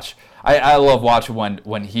to watch. I love watching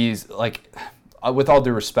when he's, like, with all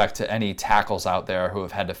due respect to any tackles out there who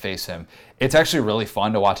have had to face him, it's actually really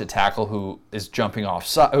fun to watch a tackle who is jumping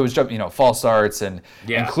off, who's jumping, false starts and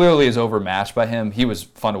clearly is overmatched by him. He was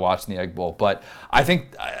fun to watch in the Egg Bowl. But I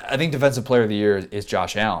think Defensive Player of the Year is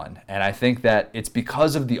Josh Allen, and I think that it's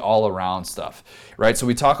because of the all-around stuff, right? So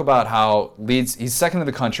we talk about how he's second in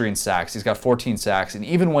the country in sacks. He's got 14 sacks, and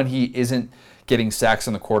even when he isn't getting sacks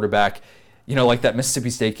on the quarterback, like that Mississippi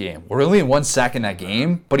State game, we're only in 1 sack in that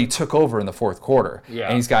game, but he took over in the fourth quarter. Yeah.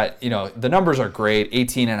 And he's got, the numbers are great,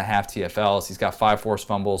 18 and a half TFLs. He's got 5 forced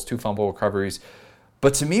fumbles, 2 fumble recoveries.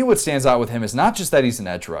 But to me, what stands out with him is not just that he's an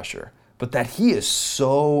edge rusher, but that he is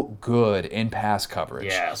so good in pass coverage.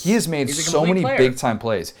 Yes. He has made so many big-time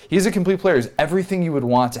plays. He's a complete player. He's everything you would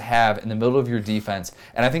want to have in the middle of your defense.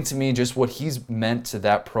 And I think, to me, just what he's meant to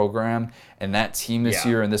that program and that team this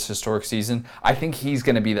year and this historic season, I think he's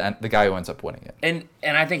going to be the guy who ends up winning it.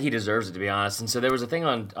 And I think he deserves it, to be honest. And so there was a thing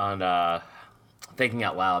on Thinking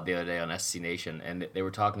Out Loud the other day on SC Nation, and they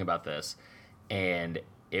were talking about this. And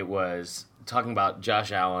it was talking about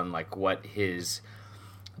Josh Allen, like what his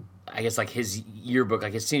yearbook,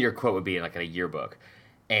 like his senior quote would be in like a yearbook,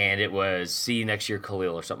 and it was "See you next year,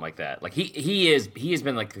 Khalil" or something like that. Like he has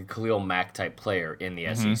been like the Khalil Mack type player in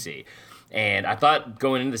the SEC, and I thought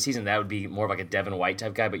going into the season that would be more of like a Devin White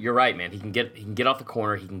type guy. But you're right, man. He can get off the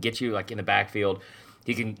corner. He can get you like in the backfield.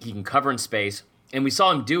 He can cover in space, and we saw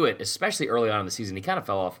him do it, especially early on in the season. He kind of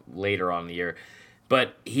fell off later on in the year,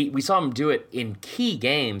 but we saw him do it in key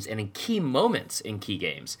games and in key moments in key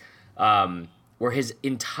games. Where his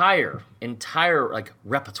entire like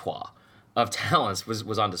repertoire of talents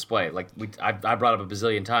was on display. Like I brought up a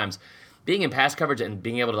bazillion times, being in pass coverage and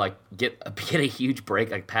being able to like get a huge break,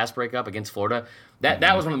 like pass breakup against Florida. That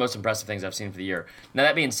was one of the most impressive things I've seen for the year. Now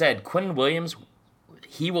that being said, Quinnen Williams,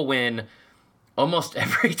 he will win almost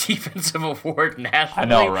every defensive award nationally. I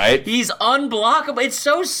know, right? He's unblockable. It's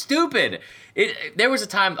so stupid. There was a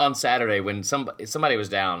time on Saturday when somebody was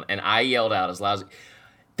down and I yelled out as loud as,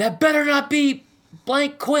 "That better not be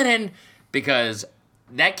blank Quinnen," because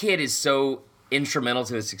that kid is so instrumental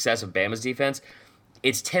to the success of Bama's defense.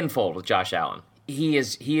 It's tenfold with Josh Allen. He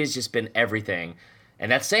has just been everything,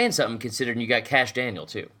 and that's saying something considering you got Cash Daniel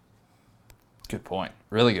too. Good point.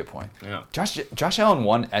 Really good point. Yeah. Josh Allen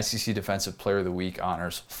won SEC Defensive Player of the Week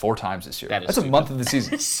honors 4 times this year. That's stupid. A month of the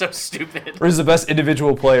season. It's so stupid. Or he's the best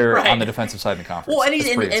individual player on the defensive side of the conference. Well,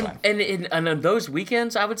 and on those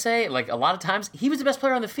weekends, I would say, like a lot of times, he was the best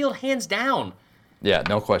player on the field, hands down. Yeah,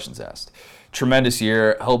 no questions asked. Tremendous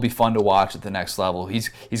year. He'll be fun to watch at the next level. He's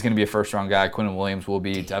going to be a first-round guy. Quinnen Williams will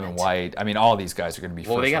be. Devin White. I mean, all these guys are going to be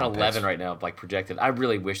first-round Well, they got 11 picks right now, like projected. I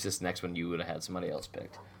really wish this next one you would have had somebody else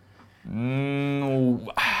picked. I'm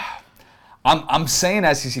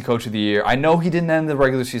saying SEC Coach of the Year. I know he didn't end the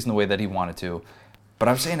regular season the way that he wanted to, but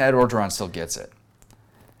I'm saying Ed Orgeron still gets it.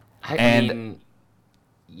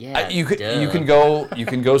 You can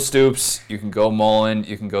go Stoops, you can go Mullen,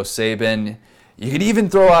 you can go Saban. You could even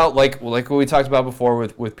throw out like what we talked about before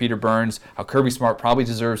with Peter Burns, how Kirby Smart probably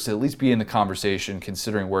deserves to at least be in the conversation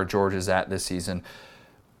considering where Georgia's at this season.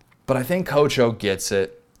 But I think Coach O gets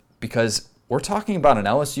it because we're talking about an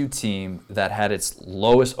LSU team that had its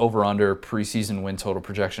lowest over-under preseason win total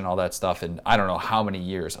projection, all that stuff, in I don't know how many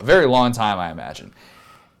years. A very long time, I imagine.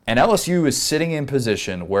 And LSU is sitting in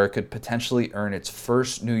position where it could potentially earn its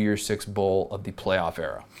first New Year's Six bowl of the playoff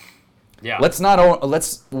era. Yeah. Let's not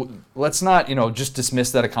just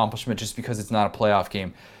dismiss that accomplishment just because it's not a playoff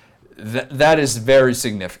game. That is very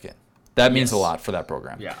significant. That means a lot for that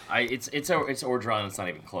program. Yeah, it's Orgeron. It's not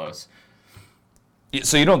even close.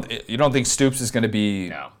 So you don't think Stoops is going to be?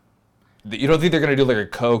 No. You don't think they're going to do like a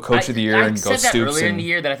coach of the year and go Stoops? I said that earlier in the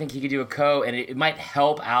year that I think he could do a and it might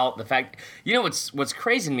help out the fact. What's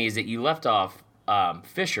crazy to me is that you left off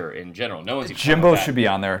Fisher in general. No one's Jimbo should be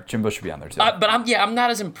on there. Jimbo should be on there too. But I'm not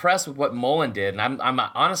as impressed with what Mullen did, and I'm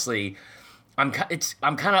honestly. I'm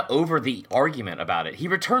kind of over the argument about it. He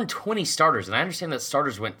returned 20 starters, and I understand that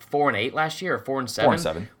starters went 4-8 last year, or 4-7.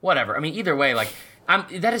 4-7. Whatever. I mean, either way, like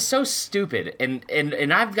that is so stupid,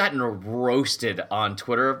 and I've gotten roasted on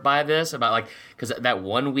Twitter by this about like because that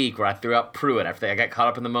 1 week where I threw out Pruitt after I got caught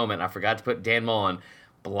up in the moment, and I forgot to put Dan Mullen,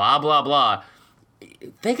 blah blah blah.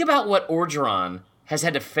 Think about what Orgeron has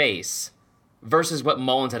had to face versus what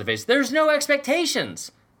Mullen's had to face. There's no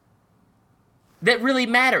expectations that really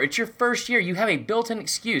matter. It's your first year. You have a built-in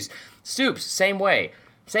excuse. Stoops, same way.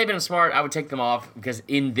 Saban and Smart, I would take them off because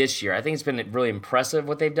in this year, I think it's been really impressive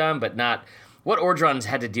what they've done, but not what Orgeron's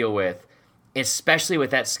had to deal with, especially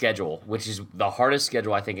with that schedule, which is the hardest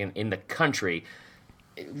schedule, I think, in the country.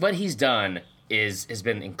 What he's done has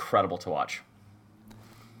been incredible to watch.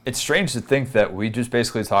 It's strange to think that we just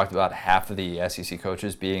basically talked about half of the SEC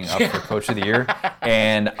coaches being up for Coach of the Year,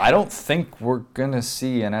 and I don't think we're going to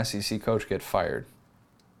see an SEC coach get fired.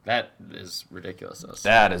 That is ridiculous.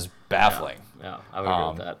 That is baffling. Yeah, I would agree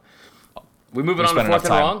with that. We moving on to fourth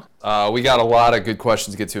and wrong? We got a lot of good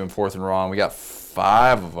questions to get to in fourth and wrong. We got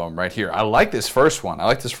 5 of them right here. I like this first one. I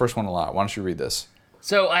like this first one a lot. Why don't you read this?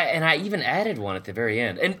 So, I even added one at the very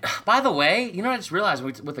end. And by the way, you know what I just realized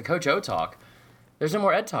with the Coach O talk, there's no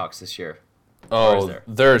more Ed Talks this year. Oh,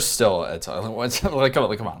 there's still Ed Talks.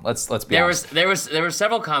 Come on. Let's be honest. There were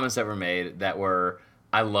several comments that were made that were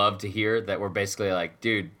I love to hear that were basically like,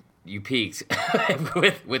 dude, you peaked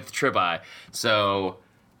with Trip Eye. So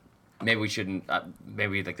maybe we shouldn't.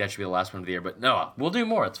 Maybe like that should be the last one of the year. But no, we'll do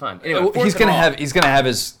more. It's fine. Anyway, he's gonna have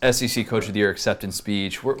his SEC Coach of the Year acceptance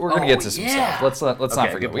speech. We're gonna get to some stuff. Let's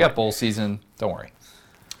not forget. We got bowl season. Don't worry.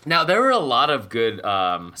 Now there were a lot of good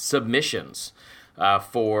submissions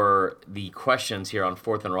for the questions here on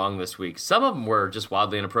Fourth and Wrong this week. Some of them were just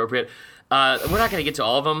wildly inappropriate. We're not going to get to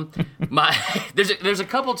all of them. There's a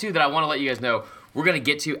couple, too, that I want to let you guys know we're going to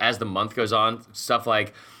get to as the month goes on. Stuff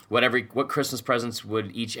like what Christmas presents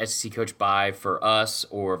would each SEC coach buy for us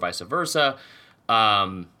or vice versa.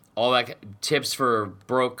 All that tips for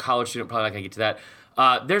broke college student. Probably not going to get to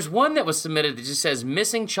that. There's one that was submitted that just says,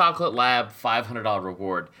 Missing Chocolate Lab $500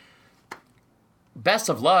 reward. Best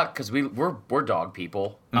of luck, because we're dog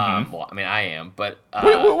people. Well, I mean, I am, but...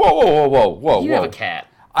 Whoa. You have a cat.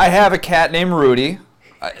 I have a cat named Rudy.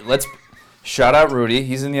 Let's shout out Rudy.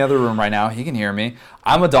 He's in the other room right now. He can hear me.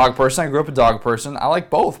 I'm a dog person. I grew up a dog person. I like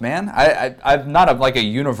both, man. I'm not like a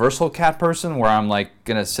universal cat person where I'm like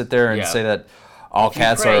going to sit there and say that all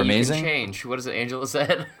cats are amazing. You can change. What is it Angela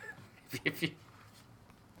said?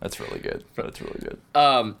 That's really good.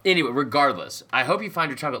 Anyway, regardless, I hope you find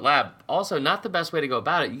your chocolate lab. Also, not the best way to go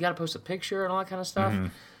about it. You got to post a picture and all that kind of stuff. Mm-hmm.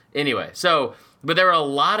 Anyway, but there were a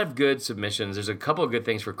lot of good submissions. There's a couple of good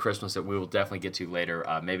things for Christmas that we will definitely get to later.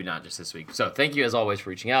 Maybe not just this week. So thank you as always for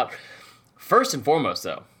reaching out. First and foremost,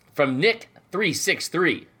 though, from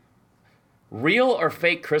Nick363, real or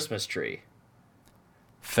fake Christmas tree?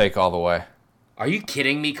 Fake all the way. Are you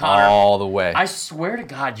kidding me, Connor? All the way. I swear to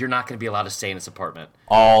God, you're not going to be allowed to stay in this apartment.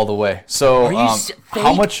 All the way. So, fake?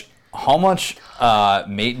 how much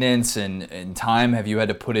maintenance and time have you had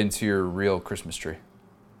to put into your real Christmas tree?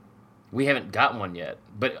 We haven't got one yet,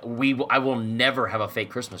 but I will never have a fake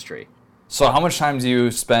Christmas tree. So, how much time do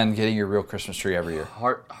you spend getting your real Christmas tree every year?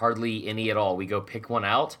 Hardly any at all. We go pick one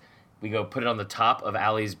out. We go put it on the top of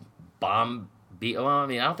Allie's bomb. Well, I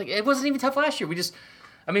mean, I don't think it wasn't even tough last year.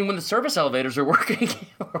 When the service elevators are working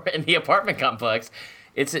in the apartment complex,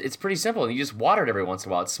 it's pretty simple. You just water it every once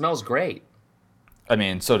in a while. It smells great. I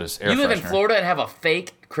mean, so does air freshener. You live in Florida and have a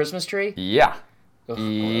fake Christmas tree? Yeah.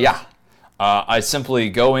 Yeah. I simply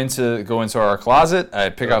go into our closet. I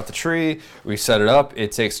pick out the tree. We set it up.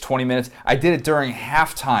 It takes 20 minutes. I did it during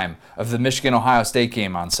halftime of the Michigan-Ohio State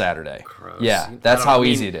game on Saturday. Gross. Yeah, that's how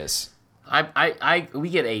easy it is. We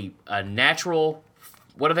get a natural,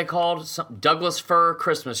 what are they called? Douglas fir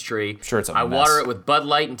Christmas tree. Sure, it's a I mess. water it with Bud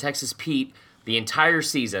Light and Texas Pete the entire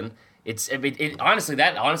season.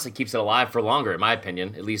 That honestly keeps it alive for longer, in my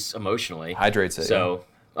opinion, at least emotionally. Hydrates it. So,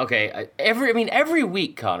 okay, every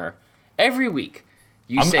week, Connor, every week,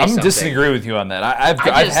 you say I'm something. disagreeing with you on that. I've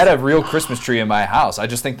had a real Christmas tree in my house. I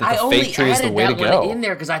just think that the fake tree is the way to go. I only added that one in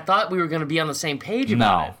there because I thought we were going to be on the same page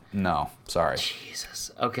about it. No, sorry.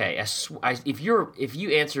 Jesus. Okay, if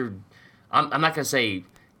you answered, I'm not going to say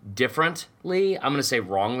differently. I'm going to say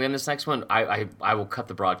wrongly on this next one. I will cut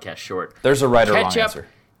the broadcast short. There's a right or wrong answer.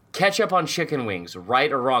 Ketchup on chicken wings,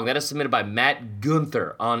 right or wrong? That is submitted by Matt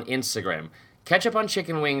Gunther on Instagram. Ketchup on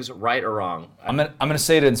chicken wings, right or wrong? I'm gonna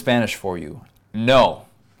say it in Spanish for you. No.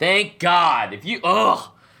 Thank God. If you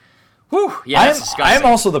whew, yeah, that's disgusting. I am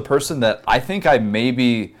also the person that I think I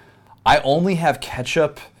only have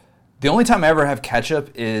ketchup. The only time I ever have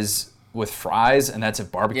ketchup is with fries, and that's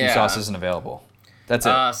if barbecue sauce isn't available. That's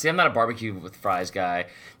it. See, I'm not a barbecue with fries guy.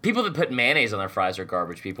 People that put mayonnaise on their fries are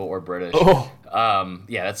garbage people or British. Oh.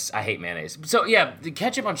 I hate mayonnaise. So yeah, the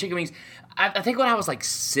ketchup on chicken wings. I think when I was like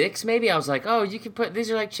 6, maybe I was like, oh, you can put these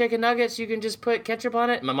are like chicken nuggets. You can just put ketchup on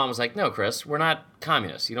it. And my mom was like, no, Chris, we're not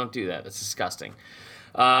communists. You don't do that. That's disgusting.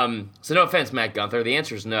 So no offense, Matt Gunther. The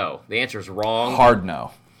answer is no. The answer is wrong. Hard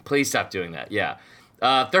no. Please stop doing that. Yeah.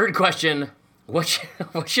 Third question: What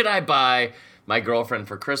should I buy my girlfriend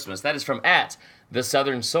for Christmas? That is from @The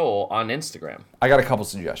Southern Soul on Instagram. I got a couple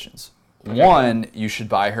suggestions. Okay. One, you should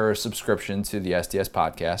buy her a subscription to the SDS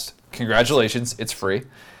podcast. Congratulations, it's free.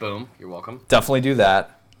 Boom, you're welcome. Definitely do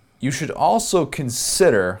that. You should also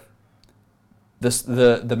consider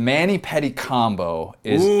The mani-pedi combo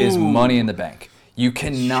is money in the bank. You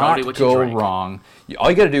cannot go wrong. All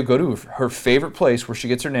you got to do, go to her favorite place where she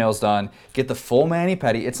gets her nails done, get the full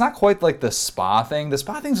mani-pedi. It's not quite like the spa thing. The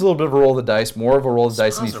spa thing's a little bit of a roll of the dice, more of a roll of the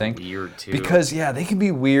dice than you think. Weird too. Because they can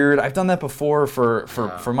be weird. I've done that before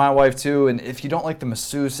for my wife too. And if you don't like the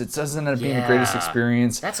masseuse, it doesn't end up being the greatest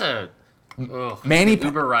experience. That's a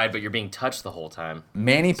Uber ride, but you're being touched the whole time.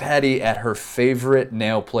 Mani-pedi at her favorite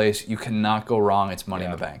nail place. You cannot go wrong. It's money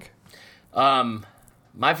in the bank.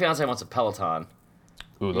 My fiance wants a Peloton.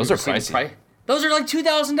 Ooh, those are pricey. Those are like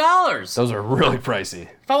 $2,000. Those are really pricey.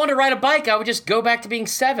 If I wanted to ride a bike, I would just go back to being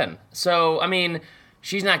 7. So, I mean,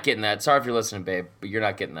 she's not getting that. Sorry if you're listening, babe, but you're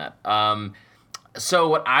not getting that. So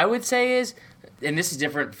what I would say is, and this is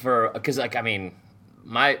different because, like, I mean,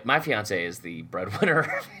 my fiance is the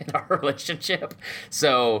breadwinner in our relationship.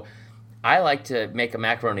 So I like to make a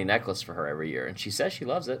macaroni necklace for her every year, and she says she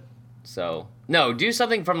loves it. So, no, do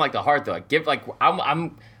something from, like, the heart, though. Like,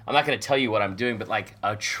 I'm not going to tell you what I'm doing, but, like,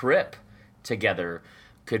 a trip together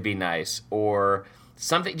could be nice, or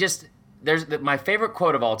something. Just my favorite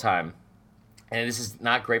quote of all time, and this is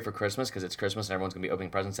not great for Christmas because it's Christmas and everyone's gonna be opening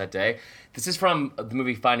presents that day. This is from the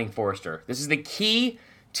movie Finding Forrester. This is the key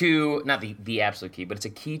to, not the absolute key, but it's a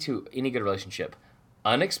key to any good relationship.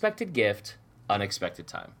 Unexpected gift, unexpected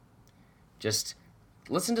time. Just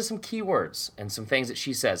listen to some key words and some things that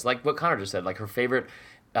she says, like what Connor just said, like her favorite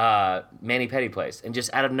mani-pedi place, and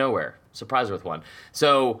just out of nowhere surprise her with one.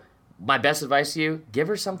 So my best advice to you, give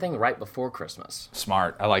her something right before Christmas.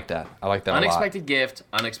 Smart. I like that. I like that a lot. Unexpected gift,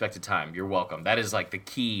 unexpected time. You're welcome. That is like the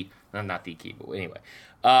key. Not the key, but anyway.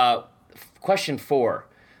 Question 4.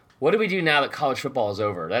 What do we do now that college football is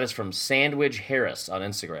over? That is from Sandwich Harris on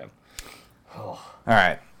Instagram. All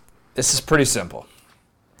right. This is pretty simple.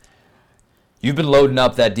 You've been loading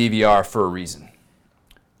up that DVR for a reason.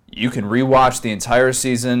 You can rewatch the entire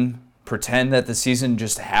season, pretend that the season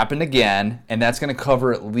just happened again, and that's going to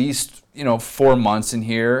cover at least, 4 months in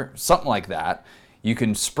here, something like that. You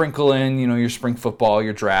can sprinkle in, your spring football,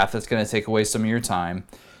 your draft. That's going to take away some of your time.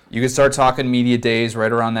 You can start talking media days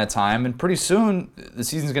right around that time, and pretty soon the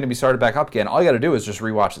season's going to be started back up again. All you got to do is just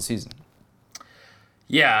rewatch the season.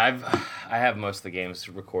 Yeah, I have most of the games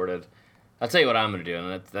recorded. I'll tell you what I'm going to do,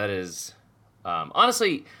 and that is,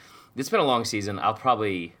 honestly, it's been a long season. I'll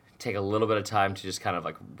probably take a little bit of time to just kind of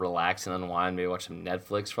like relax and unwind, maybe watch some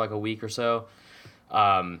Netflix for like a week or so.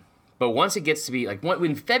 But once it gets to be like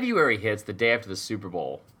when February hits, the day after the Super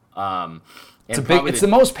Bowl, it's the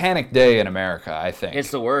most panicked day in America, I think.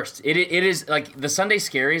 It's the worst. It is like the Sunday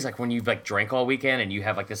scaries, like when you've like drank all weekend and you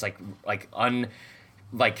have like this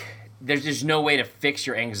there's just no way to fix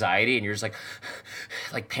your anxiety and you're just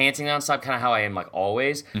like panting nonstop, kind of how I am like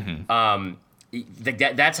always. Mm-hmm.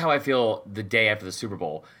 That's how I feel the day after the Super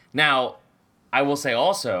Bowl. Now, I will say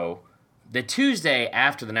also, the Tuesday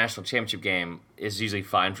after the national championship game is usually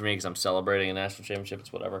fine for me because I'm celebrating a national championship.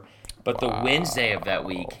 It's whatever. But the Wednesday of that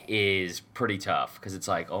week is pretty tough because it's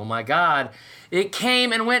like, oh my God, it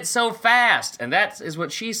came and went so fast. And that is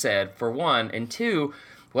what she said, for one. And two,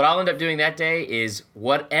 what I'll end up doing that day is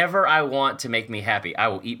whatever I want to make me happy. I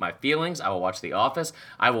will eat my feelings. I will watch The Office.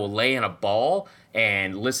 I will lay in a ball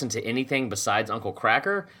and listen to anything besides Uncle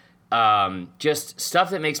Kracker. Just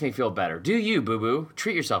stuff that makes me feel better. Do you, boo-boo.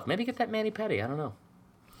 Treat yourself. Maybe get that mani-pedi. I don't know.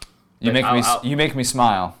 You make me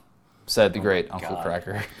smile, said the great Uncle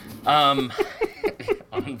Kracker.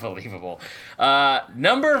 Unbelievable.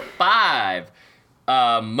 Number 5,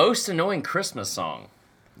 most annoying Christmas song.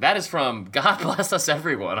 That is from God Bless Us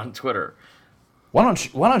Everyone on Twitter. Why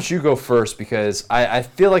don't you go first, because I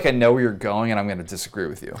feel like I know where you're going and I'm going to disagree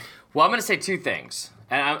with you. Well, I'm going to say 2 things.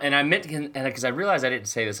 And I meant, because I realized I didn't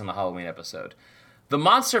say this in the Halloween episode. The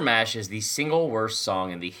Monster Mash is the single worst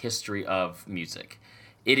song in the history of music.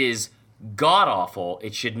 It is god-awful.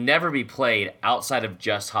 It should never be played outside of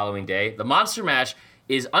just Halloween Day. The Monster Mash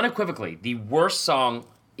is unequivocally the worst song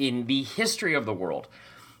in the history of the world.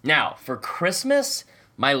 Now, for Christmas,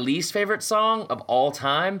 my least favorite song of all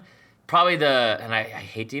time, probably and I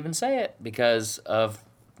hate to even say it because of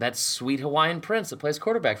that sweet Hawaiian prince that plays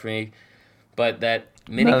quarterback for me, but that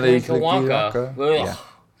Mini Kalikawaka.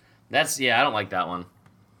 Yeah. I don't like that one.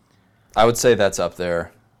 I would say that's up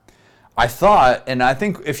there. I thought, and I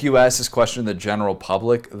think if you ask this question to the general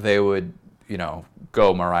public, they would,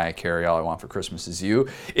 go Mariah Carey, All I Want for Christmas Is You.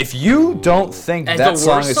 If you don't think that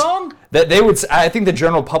song that they would, I think the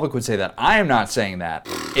general public would say that. I am not saying that.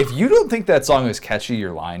 If you don't think that song is catchy,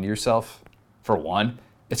 you're lying to yourself. For one,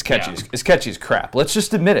 it's catchy. Yeah. It's catchy as crap. Let's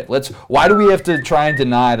just admit it. Why do we have to try and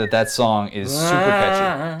deny that song is super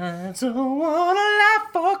catchy? I don't want a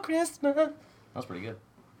lot for Christmas. That was pretty good.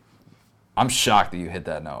 I'm shocked that you hit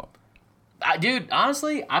that note. Dude,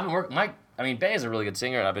 honestly, I've been working. Bay is a really good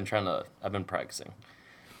singer, and I've been practicing.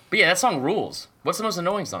 But yeah, that song rules. What's the most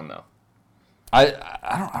annoying song though?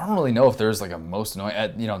 I don't really know if there's like a most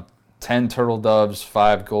annoying. 10 turtle doves,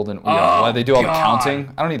 5 golden. Why they do all the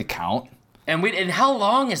counting? I don't need to count. And how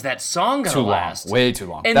long is that song gonna last? Way too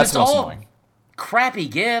long. And That's it's the most all annoying. crappy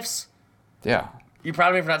gifts. Yeah. You proud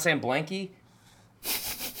of me for not saying blanky?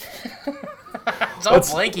 It's all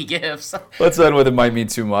blanky gifts. Let's end with It Might Mean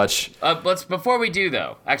Too Much. Before we do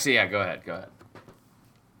though, actually, yeah, go ahead.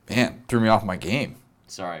 Man, threw me off my game.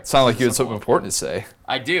 Sorry. It sounded like you had something important to say.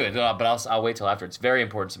 I do, but I'll wait till after. It's very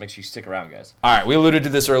important, so make sure you stick around, guys. All right, we alluded to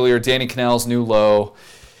this earlier. Danny Kanell's new low.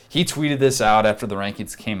 He tweeted this out after the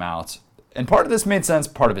rankings came out. And part of this made sense,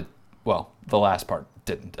 part of it, the last part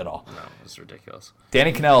didn't at all. No, it's ridiculous.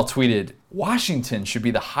 Danny Kanell tweeted, Washington should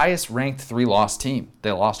be the highest ranked 3-loss team.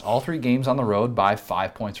 They lost all 3 games on the road by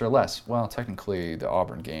 5 points or less. Well, technically, the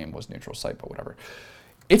Auburn game was neutral site, but whatever.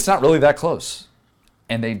 It's not really that close.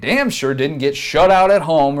 And they damn sure didn't get shut out at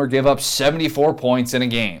home or give up 74 points in a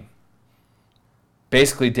game.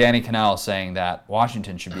 Basically, Danny Kanell saying that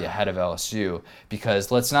Washington should be ahead of LSU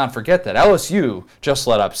because let's not forget that LSU just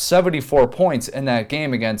let up 74 points in that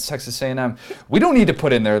game against Texas A&M. We don't need to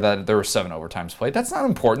put in there that there were 7 overtimes played. That's not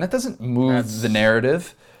important. That doesn't move the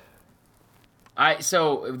narrative.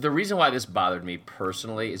 So the reason why this bothered me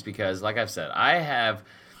personally is because, like I've said, I have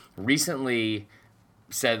recently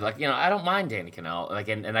said, I don't mind Danny Kanell,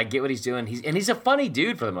 and I get what he's doing. He's a funny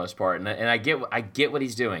dude for the most part, and I get what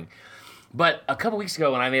he's doing. But a couple weeks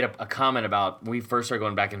ago when I made a comment about when we first started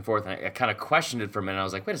going back and forth, and I kind of questioned it for a minute. I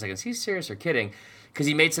was like, wait a second, is he serious or kidding? Because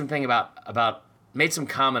he made some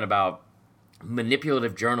comment about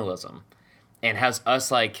manipulative journalism and has us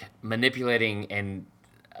manipulating and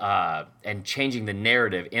changing the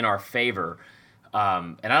narrative in our favor.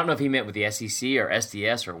 And I don't know if he meant with the SEC or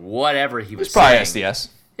SDS or whatever he was saying. It's probably SDS.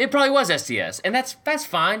 It probably was SDS, and that's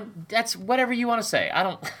fine. That's whatever you want to say. I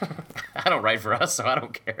don't write for us, so I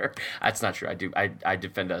don't care. That's not true. I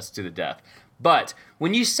defend us to the death. But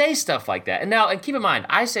when you say stuff like that, and keep in mind,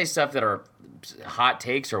 I say stuff that are hot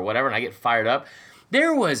takes or whatever, and I get fired up.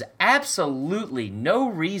 There was absolutely no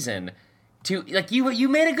reason to you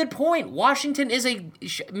made a good point. Washington is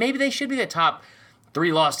maybe they should be the top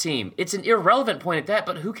 3-loss team. It's an irrelevant point at that,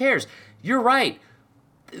 but who cares? You're right.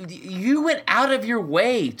 You went out of your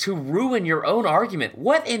way to ruin your own argument.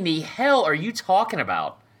 What in the hell are you talking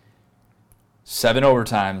about? 7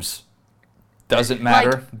 overtimes. Doesn't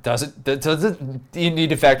matter. Doesn't you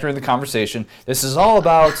need to factor in the conversation. This is all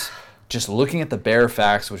about just looking at the bare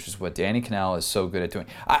facts, which is what Danny Kanell is so good at doing.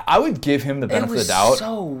 I would give him the benefit of the doubt. It was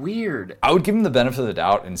so weird. I would give him the benefit of the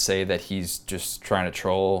doubt and say that he's just trying to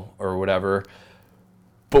troll or whatever.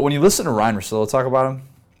 But when you listen to Ryan Russillo talk about him,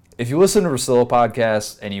 if you listen to Russillo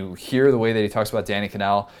podcast and you hear the way that he talks about Danny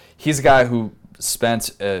Kanell, he's a guy who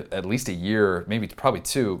spent at least a year, maybe probably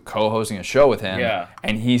 2, co-hosting a show with him. Yeah.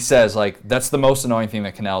 And he says, that's the most annoying thing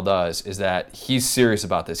that Kanell does is that he's serious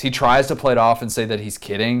about this. He tries to play it off and say that he's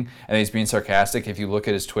kidding and he's being sarcastic. If you look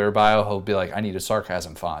at his Twitter bio, he'll be like, I need a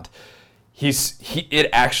sarcasm font. It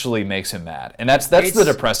actually makes him mad, and that's the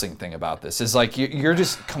depressing thing about this. Is you're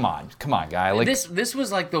just come on, guy. This was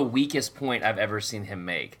the weakest point I've ever seen him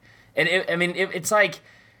make, and it's oh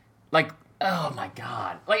my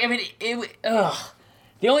god,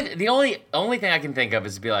 The only thing I can think of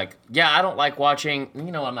is to be I don't like watching.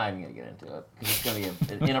 I'm not even gonna get into it because it's gonna be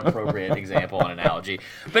an inappropriate example and analogy.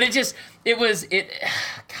 But it just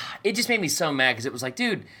made me so mad because it was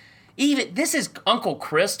dude. Even this is Uncle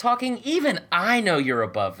Chris talking. Even I know you're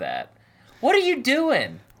above that. What are you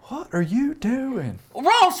doing? What are you doing?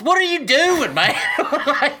 Ross, what are you doing, man?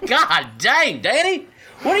 God dang, Danny.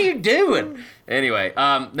 What are you doing? Anyway,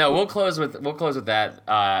 no, we'll close with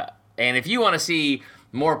that. And if you want to see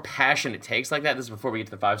more passionate takes like that, this is before we get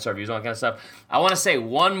to the 5-star reviews and all that kind of stuff. I want to say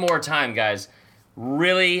one more time, guys.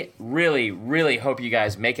 Really, really, really hope you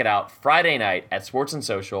guys make it out Friday night at Sports and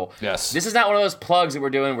Social. Yes. This is not one of those plugs that we're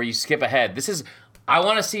doing where you skip ahead. I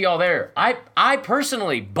want to see y'all there. I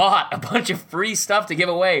personally bought a bunch of free stuff to give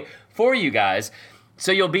away for you guys,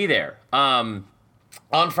 so you'll be there. On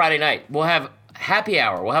Friday night, we'll have happy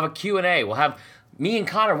hour. We'll have a Q&A. We'll have me and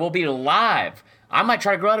Connor will be live. I might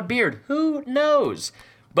try to grow out a beard. Who knows?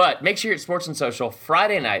 But make sure you're at Sports and Social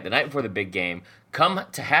Friday night, the night before the big game. Come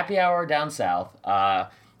to happy hour down south,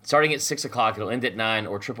 starting at 6 o'clock. It'll end at 9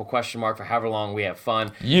 or triple question mark for however long we have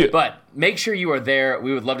fun. Yeah. But make sure you are there.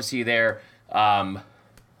 We would love to see you there. And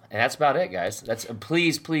that's about it, guys.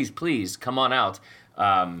 Please, please, please come on out.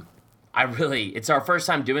 It's our first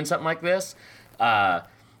time doing something like this.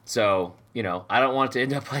 So I don't want it to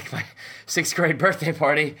end up like my 6th grade birthday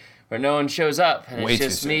party where no one shows up and Way it's too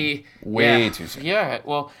just soon. me. Way too soon. Yeah,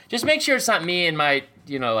 well, just make sure it's not me and my,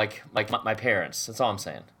 like my parents. That's all I'm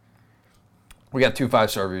saying. We got 2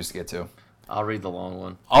 5-star reviews to get to. I'll read the long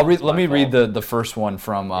one. Let me read the first one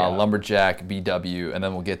from Lumberjack BW, and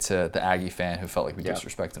then we'll get to the Aggie fan who felt like we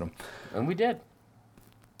disrespected him. And we did.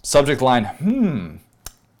 Subject line,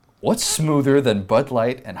 what's smoother than Bud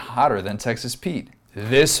Light and hotter than Texas Pete?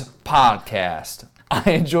 This podcast.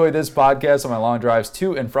 I enjoy this podcast on my long drives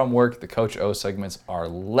to and from work. The Coach O segments are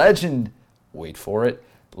wait for it,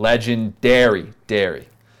 legendary.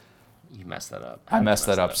 You messed that up. I messed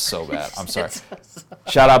that up so bad. I'm sorry.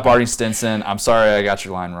 Shout out Barty Stinson. I'm sorry I got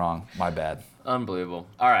your line wrong. My bad. Unbelievable.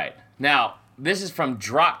 All right. Now, this is from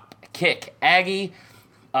Dropkick Aggie.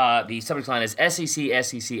 The subject line is SEC,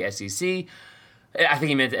 SEC, SEC. I think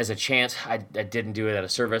he meant it as a chant. I didn't do it at a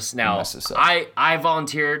service. Now, messed this up. I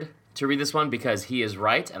volunteered to read this one because he is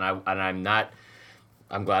right, and I'm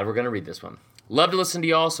glad we're going to read this one. Love to listen to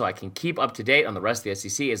y'all so I can keep up to date on the rest of the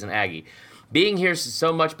SEC as an Aggie. Being here is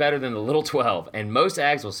so much better than the Little 12, and most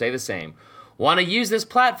Ags will say the same. Want to use this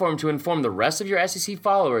platform to inform the rest of your SEC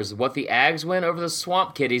followers what the Ags win over the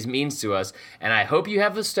Swamp Kitties means to us, and I hope you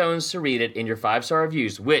have the stones to read it in your 5-star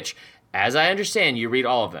reviews, which, as I understand, you read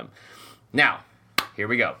all of them. Now, here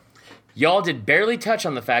we go. Y'all did barely touch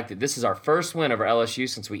on the fact that this is our first win over LSU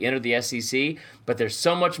since we entered the SEC, but there's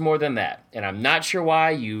so much more than that, and I'm not sure why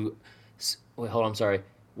you... Wait, hold on, I'm sorry.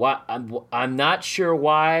 I'm not sure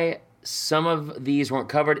why some of these weren't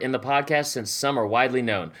covered in the podcast since some are widely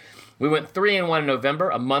known. We went 3-1 in November,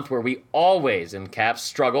 a month where we always, in caps,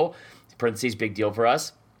 struggle. Parentheses, big deal for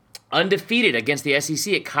us. Undefeated against the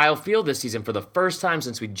SEC at Kyle Field this season for the first time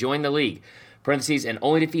since we joined the league. Parentheses, and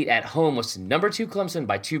only defeat at home was to number 2 Clemson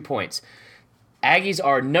by 2 points. Aggies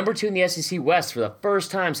are number 2 in the SEC West for the first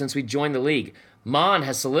time since we joined the league. Mon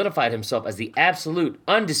has solidified himself as the absolute,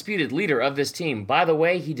 undisputed leader of this team. By the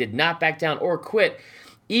way, he did not back down or quit,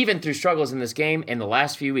 even through struggles in this game and the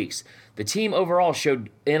last few weeks. The team overall showed,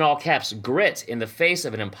 in all caps, grit in the face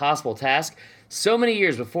of an impossible task. So many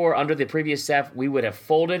years before, under the previous staff, we would have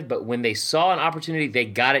folded, but when they saw an opportunity, they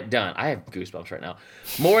got it done. I have goosebumps right now.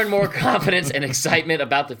 More and more confidence and excitement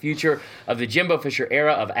about the future of the Jimbo Fisher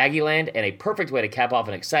era of Aggieland, and a perfect way to cap off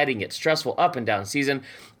an exciting yet stressful up and down season.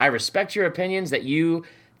 I respect your opinions that you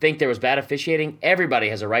think there was bad officiating. Everybody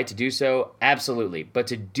has a right to do so, absolutely. But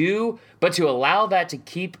to allow that to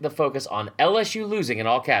keep the focus on LSU losing in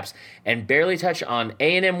all caps and barely touch on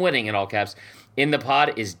A&M winning in all caps in the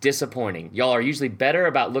pod is disappointing. Y'all are usually better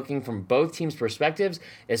about looking from both teams' perspectives,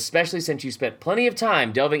 especially since you spent plenty of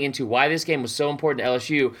time delving into why this game was so important to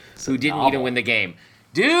LSU, who didn't even win the game.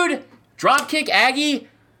 Dude, Dropkick Aggie,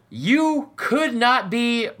 you could not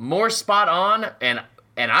be more spot on, and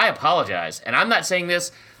I apologize. And I'm not saying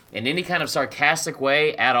this in any kind of sarcastic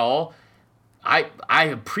way at all. I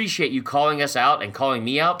appreciate you calling us out and calling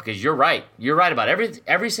me out because you're right. You're right about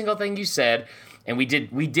every single thing you said. And we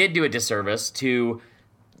did do a disservice to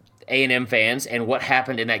A&M fans and what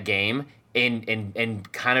happened in that game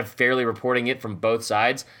and kind of fairly reporting it from both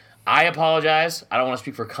sides. I apologize. I don't want to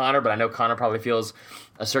speak for Connor, but I know Connor probably feels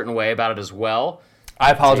a certain way about it as well. I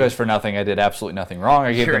apologize for nothing. I did absolutely nothing wrong.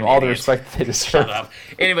 I gave them all the respect they deserve. Shut up.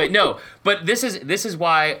 Anyway, no, but this is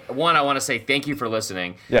why, one, I want to say thank you for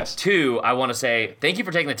listening. Yes. Two, I want to say thank you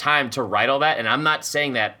for taking the time to write all that, and I'm not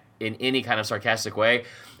saying that in any kind of sarcastic way.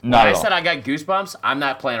 When I said I got goosebumps, I'm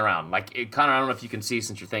not playing around. Connor, I don't know if you can see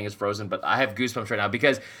since your thing is frozen, but I have goosebumps right now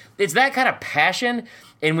because it's that kind of passion.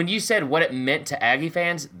 And when you said what it meant to Aggie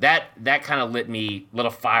fans, that kind of lit a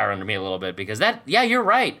fire under me a little bit because you're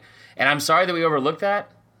right. And I'm sorry that we overlooked that.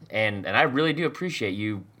 And I really do appreciate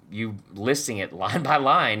you listing it line by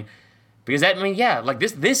line because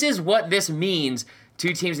this is what this means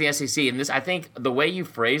to teams in the SEC. And I think the way you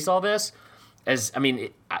phrased all this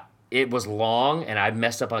it was long, and I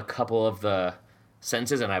messed up on a couple of the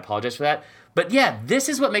sentences, and I apologize for that. But yeah, this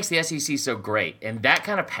is what makes the SEC so great, and that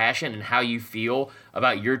kind of passion and how you feel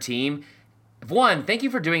about your team. One, thank you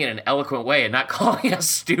for doing it in an eloquent way and not calling us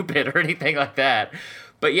stupid or anything like that.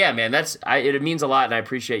 But yeah, man, it means a lot, and I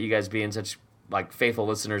appreciate you guys being such faithful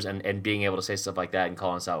listeners and being able to say stuff like that and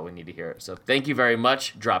calling us out when we need to hear it. So thank you very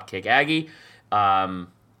much, Dropkick Aggie.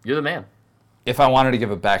 You're the man. If I wanted to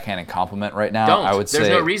give a backhanded compliment right now, I would say...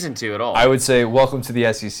 There's no reason to at all. I would say, welcome to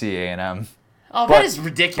the SEC, A&M. Oh, that is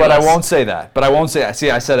ridiculous. But I won't say that.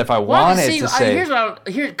 See, I said if I wanted to say...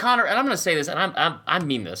 Here's Connor, and I'm going to say this, and I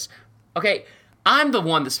mean this. Okay, I'm the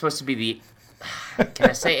one that's supposed to be the...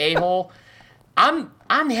 Can I say a-hole? I'm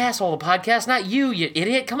the asshole of the podcast, not you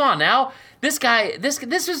idiot. Come on now. This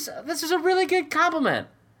was a really good compliment.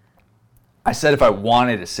 I said if I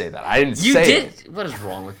wanted to say that. I didn't You say did. it. What is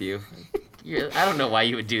wrong with you? I don't know why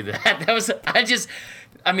you would do that.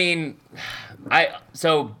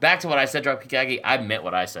 So back to what I said, Dropkick Aggie. I meant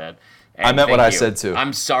what I said. And I meant what thank I you. said too.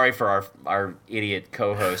 I'm sorry for our idiot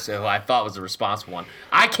co-host who I thought was the responsible one.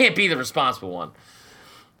 I can't be the responsible one.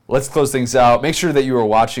 Let's close things out. Make sure that you are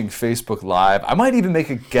watching Facebook Live. I might even make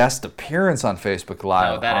a guest appearance on Facebook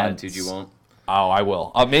Live. No, that attitude you won't. Oh, I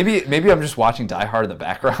will. Maybe I'm just watching Die Hard in the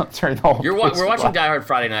background during the whole. We're Facebook watching Live. Die Hard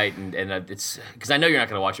Friday night, and it's because I know you're not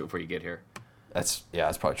going to watch it before you get here. That's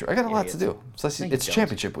probably true. I got a lot to do. It's you,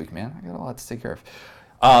 championship week, man. I got a lot to take care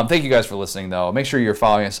of. Thank you guys for listening, though. Make sure you're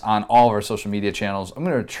following us on all of our social media channels. I'm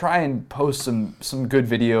going to try and post some good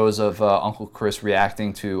videos of Uncle Chris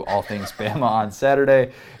reacting to all things Bama on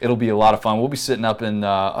Saturday. It'll be a lot of fun. We'll be sitting up in,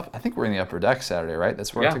 I think we're in the upper deck Saturday, right?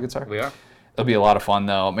 That's where our tickets are? We are. It'll be a lot of fun,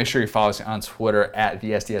 though. Make sure you follow us on Twitter at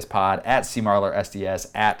the SDS Pod, at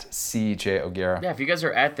CMarlerSDS, at CJ O'Gara. Yeah, if you guys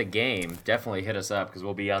are at the game, definitely hit us up because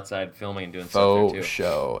we'll be outside filming and doing stuff there too. Faux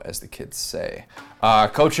show, as the kids say.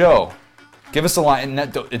 Coach O, give us a line.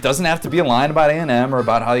 It doesn't have to be a line about A&M or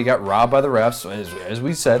about how you got robbed by the refs, as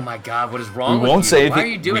we said. Oh my God, what is wrong We with won't you? say Why are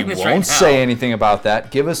you doing this right now? We won't say anything about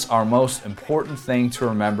that. Give us our most important thing to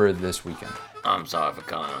remember this weekend. I'm sorry for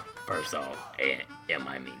calling. First off, am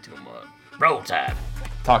I mean too much? Roll Tide.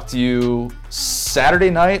 Talk to you Saturday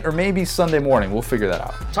night or maybe Sunday morning. We'll figure that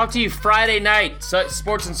out. Talk to you Friday night.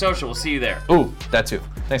 Sports and Social. We'll see you there. Ooh, that too.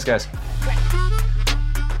 Thanks, guys.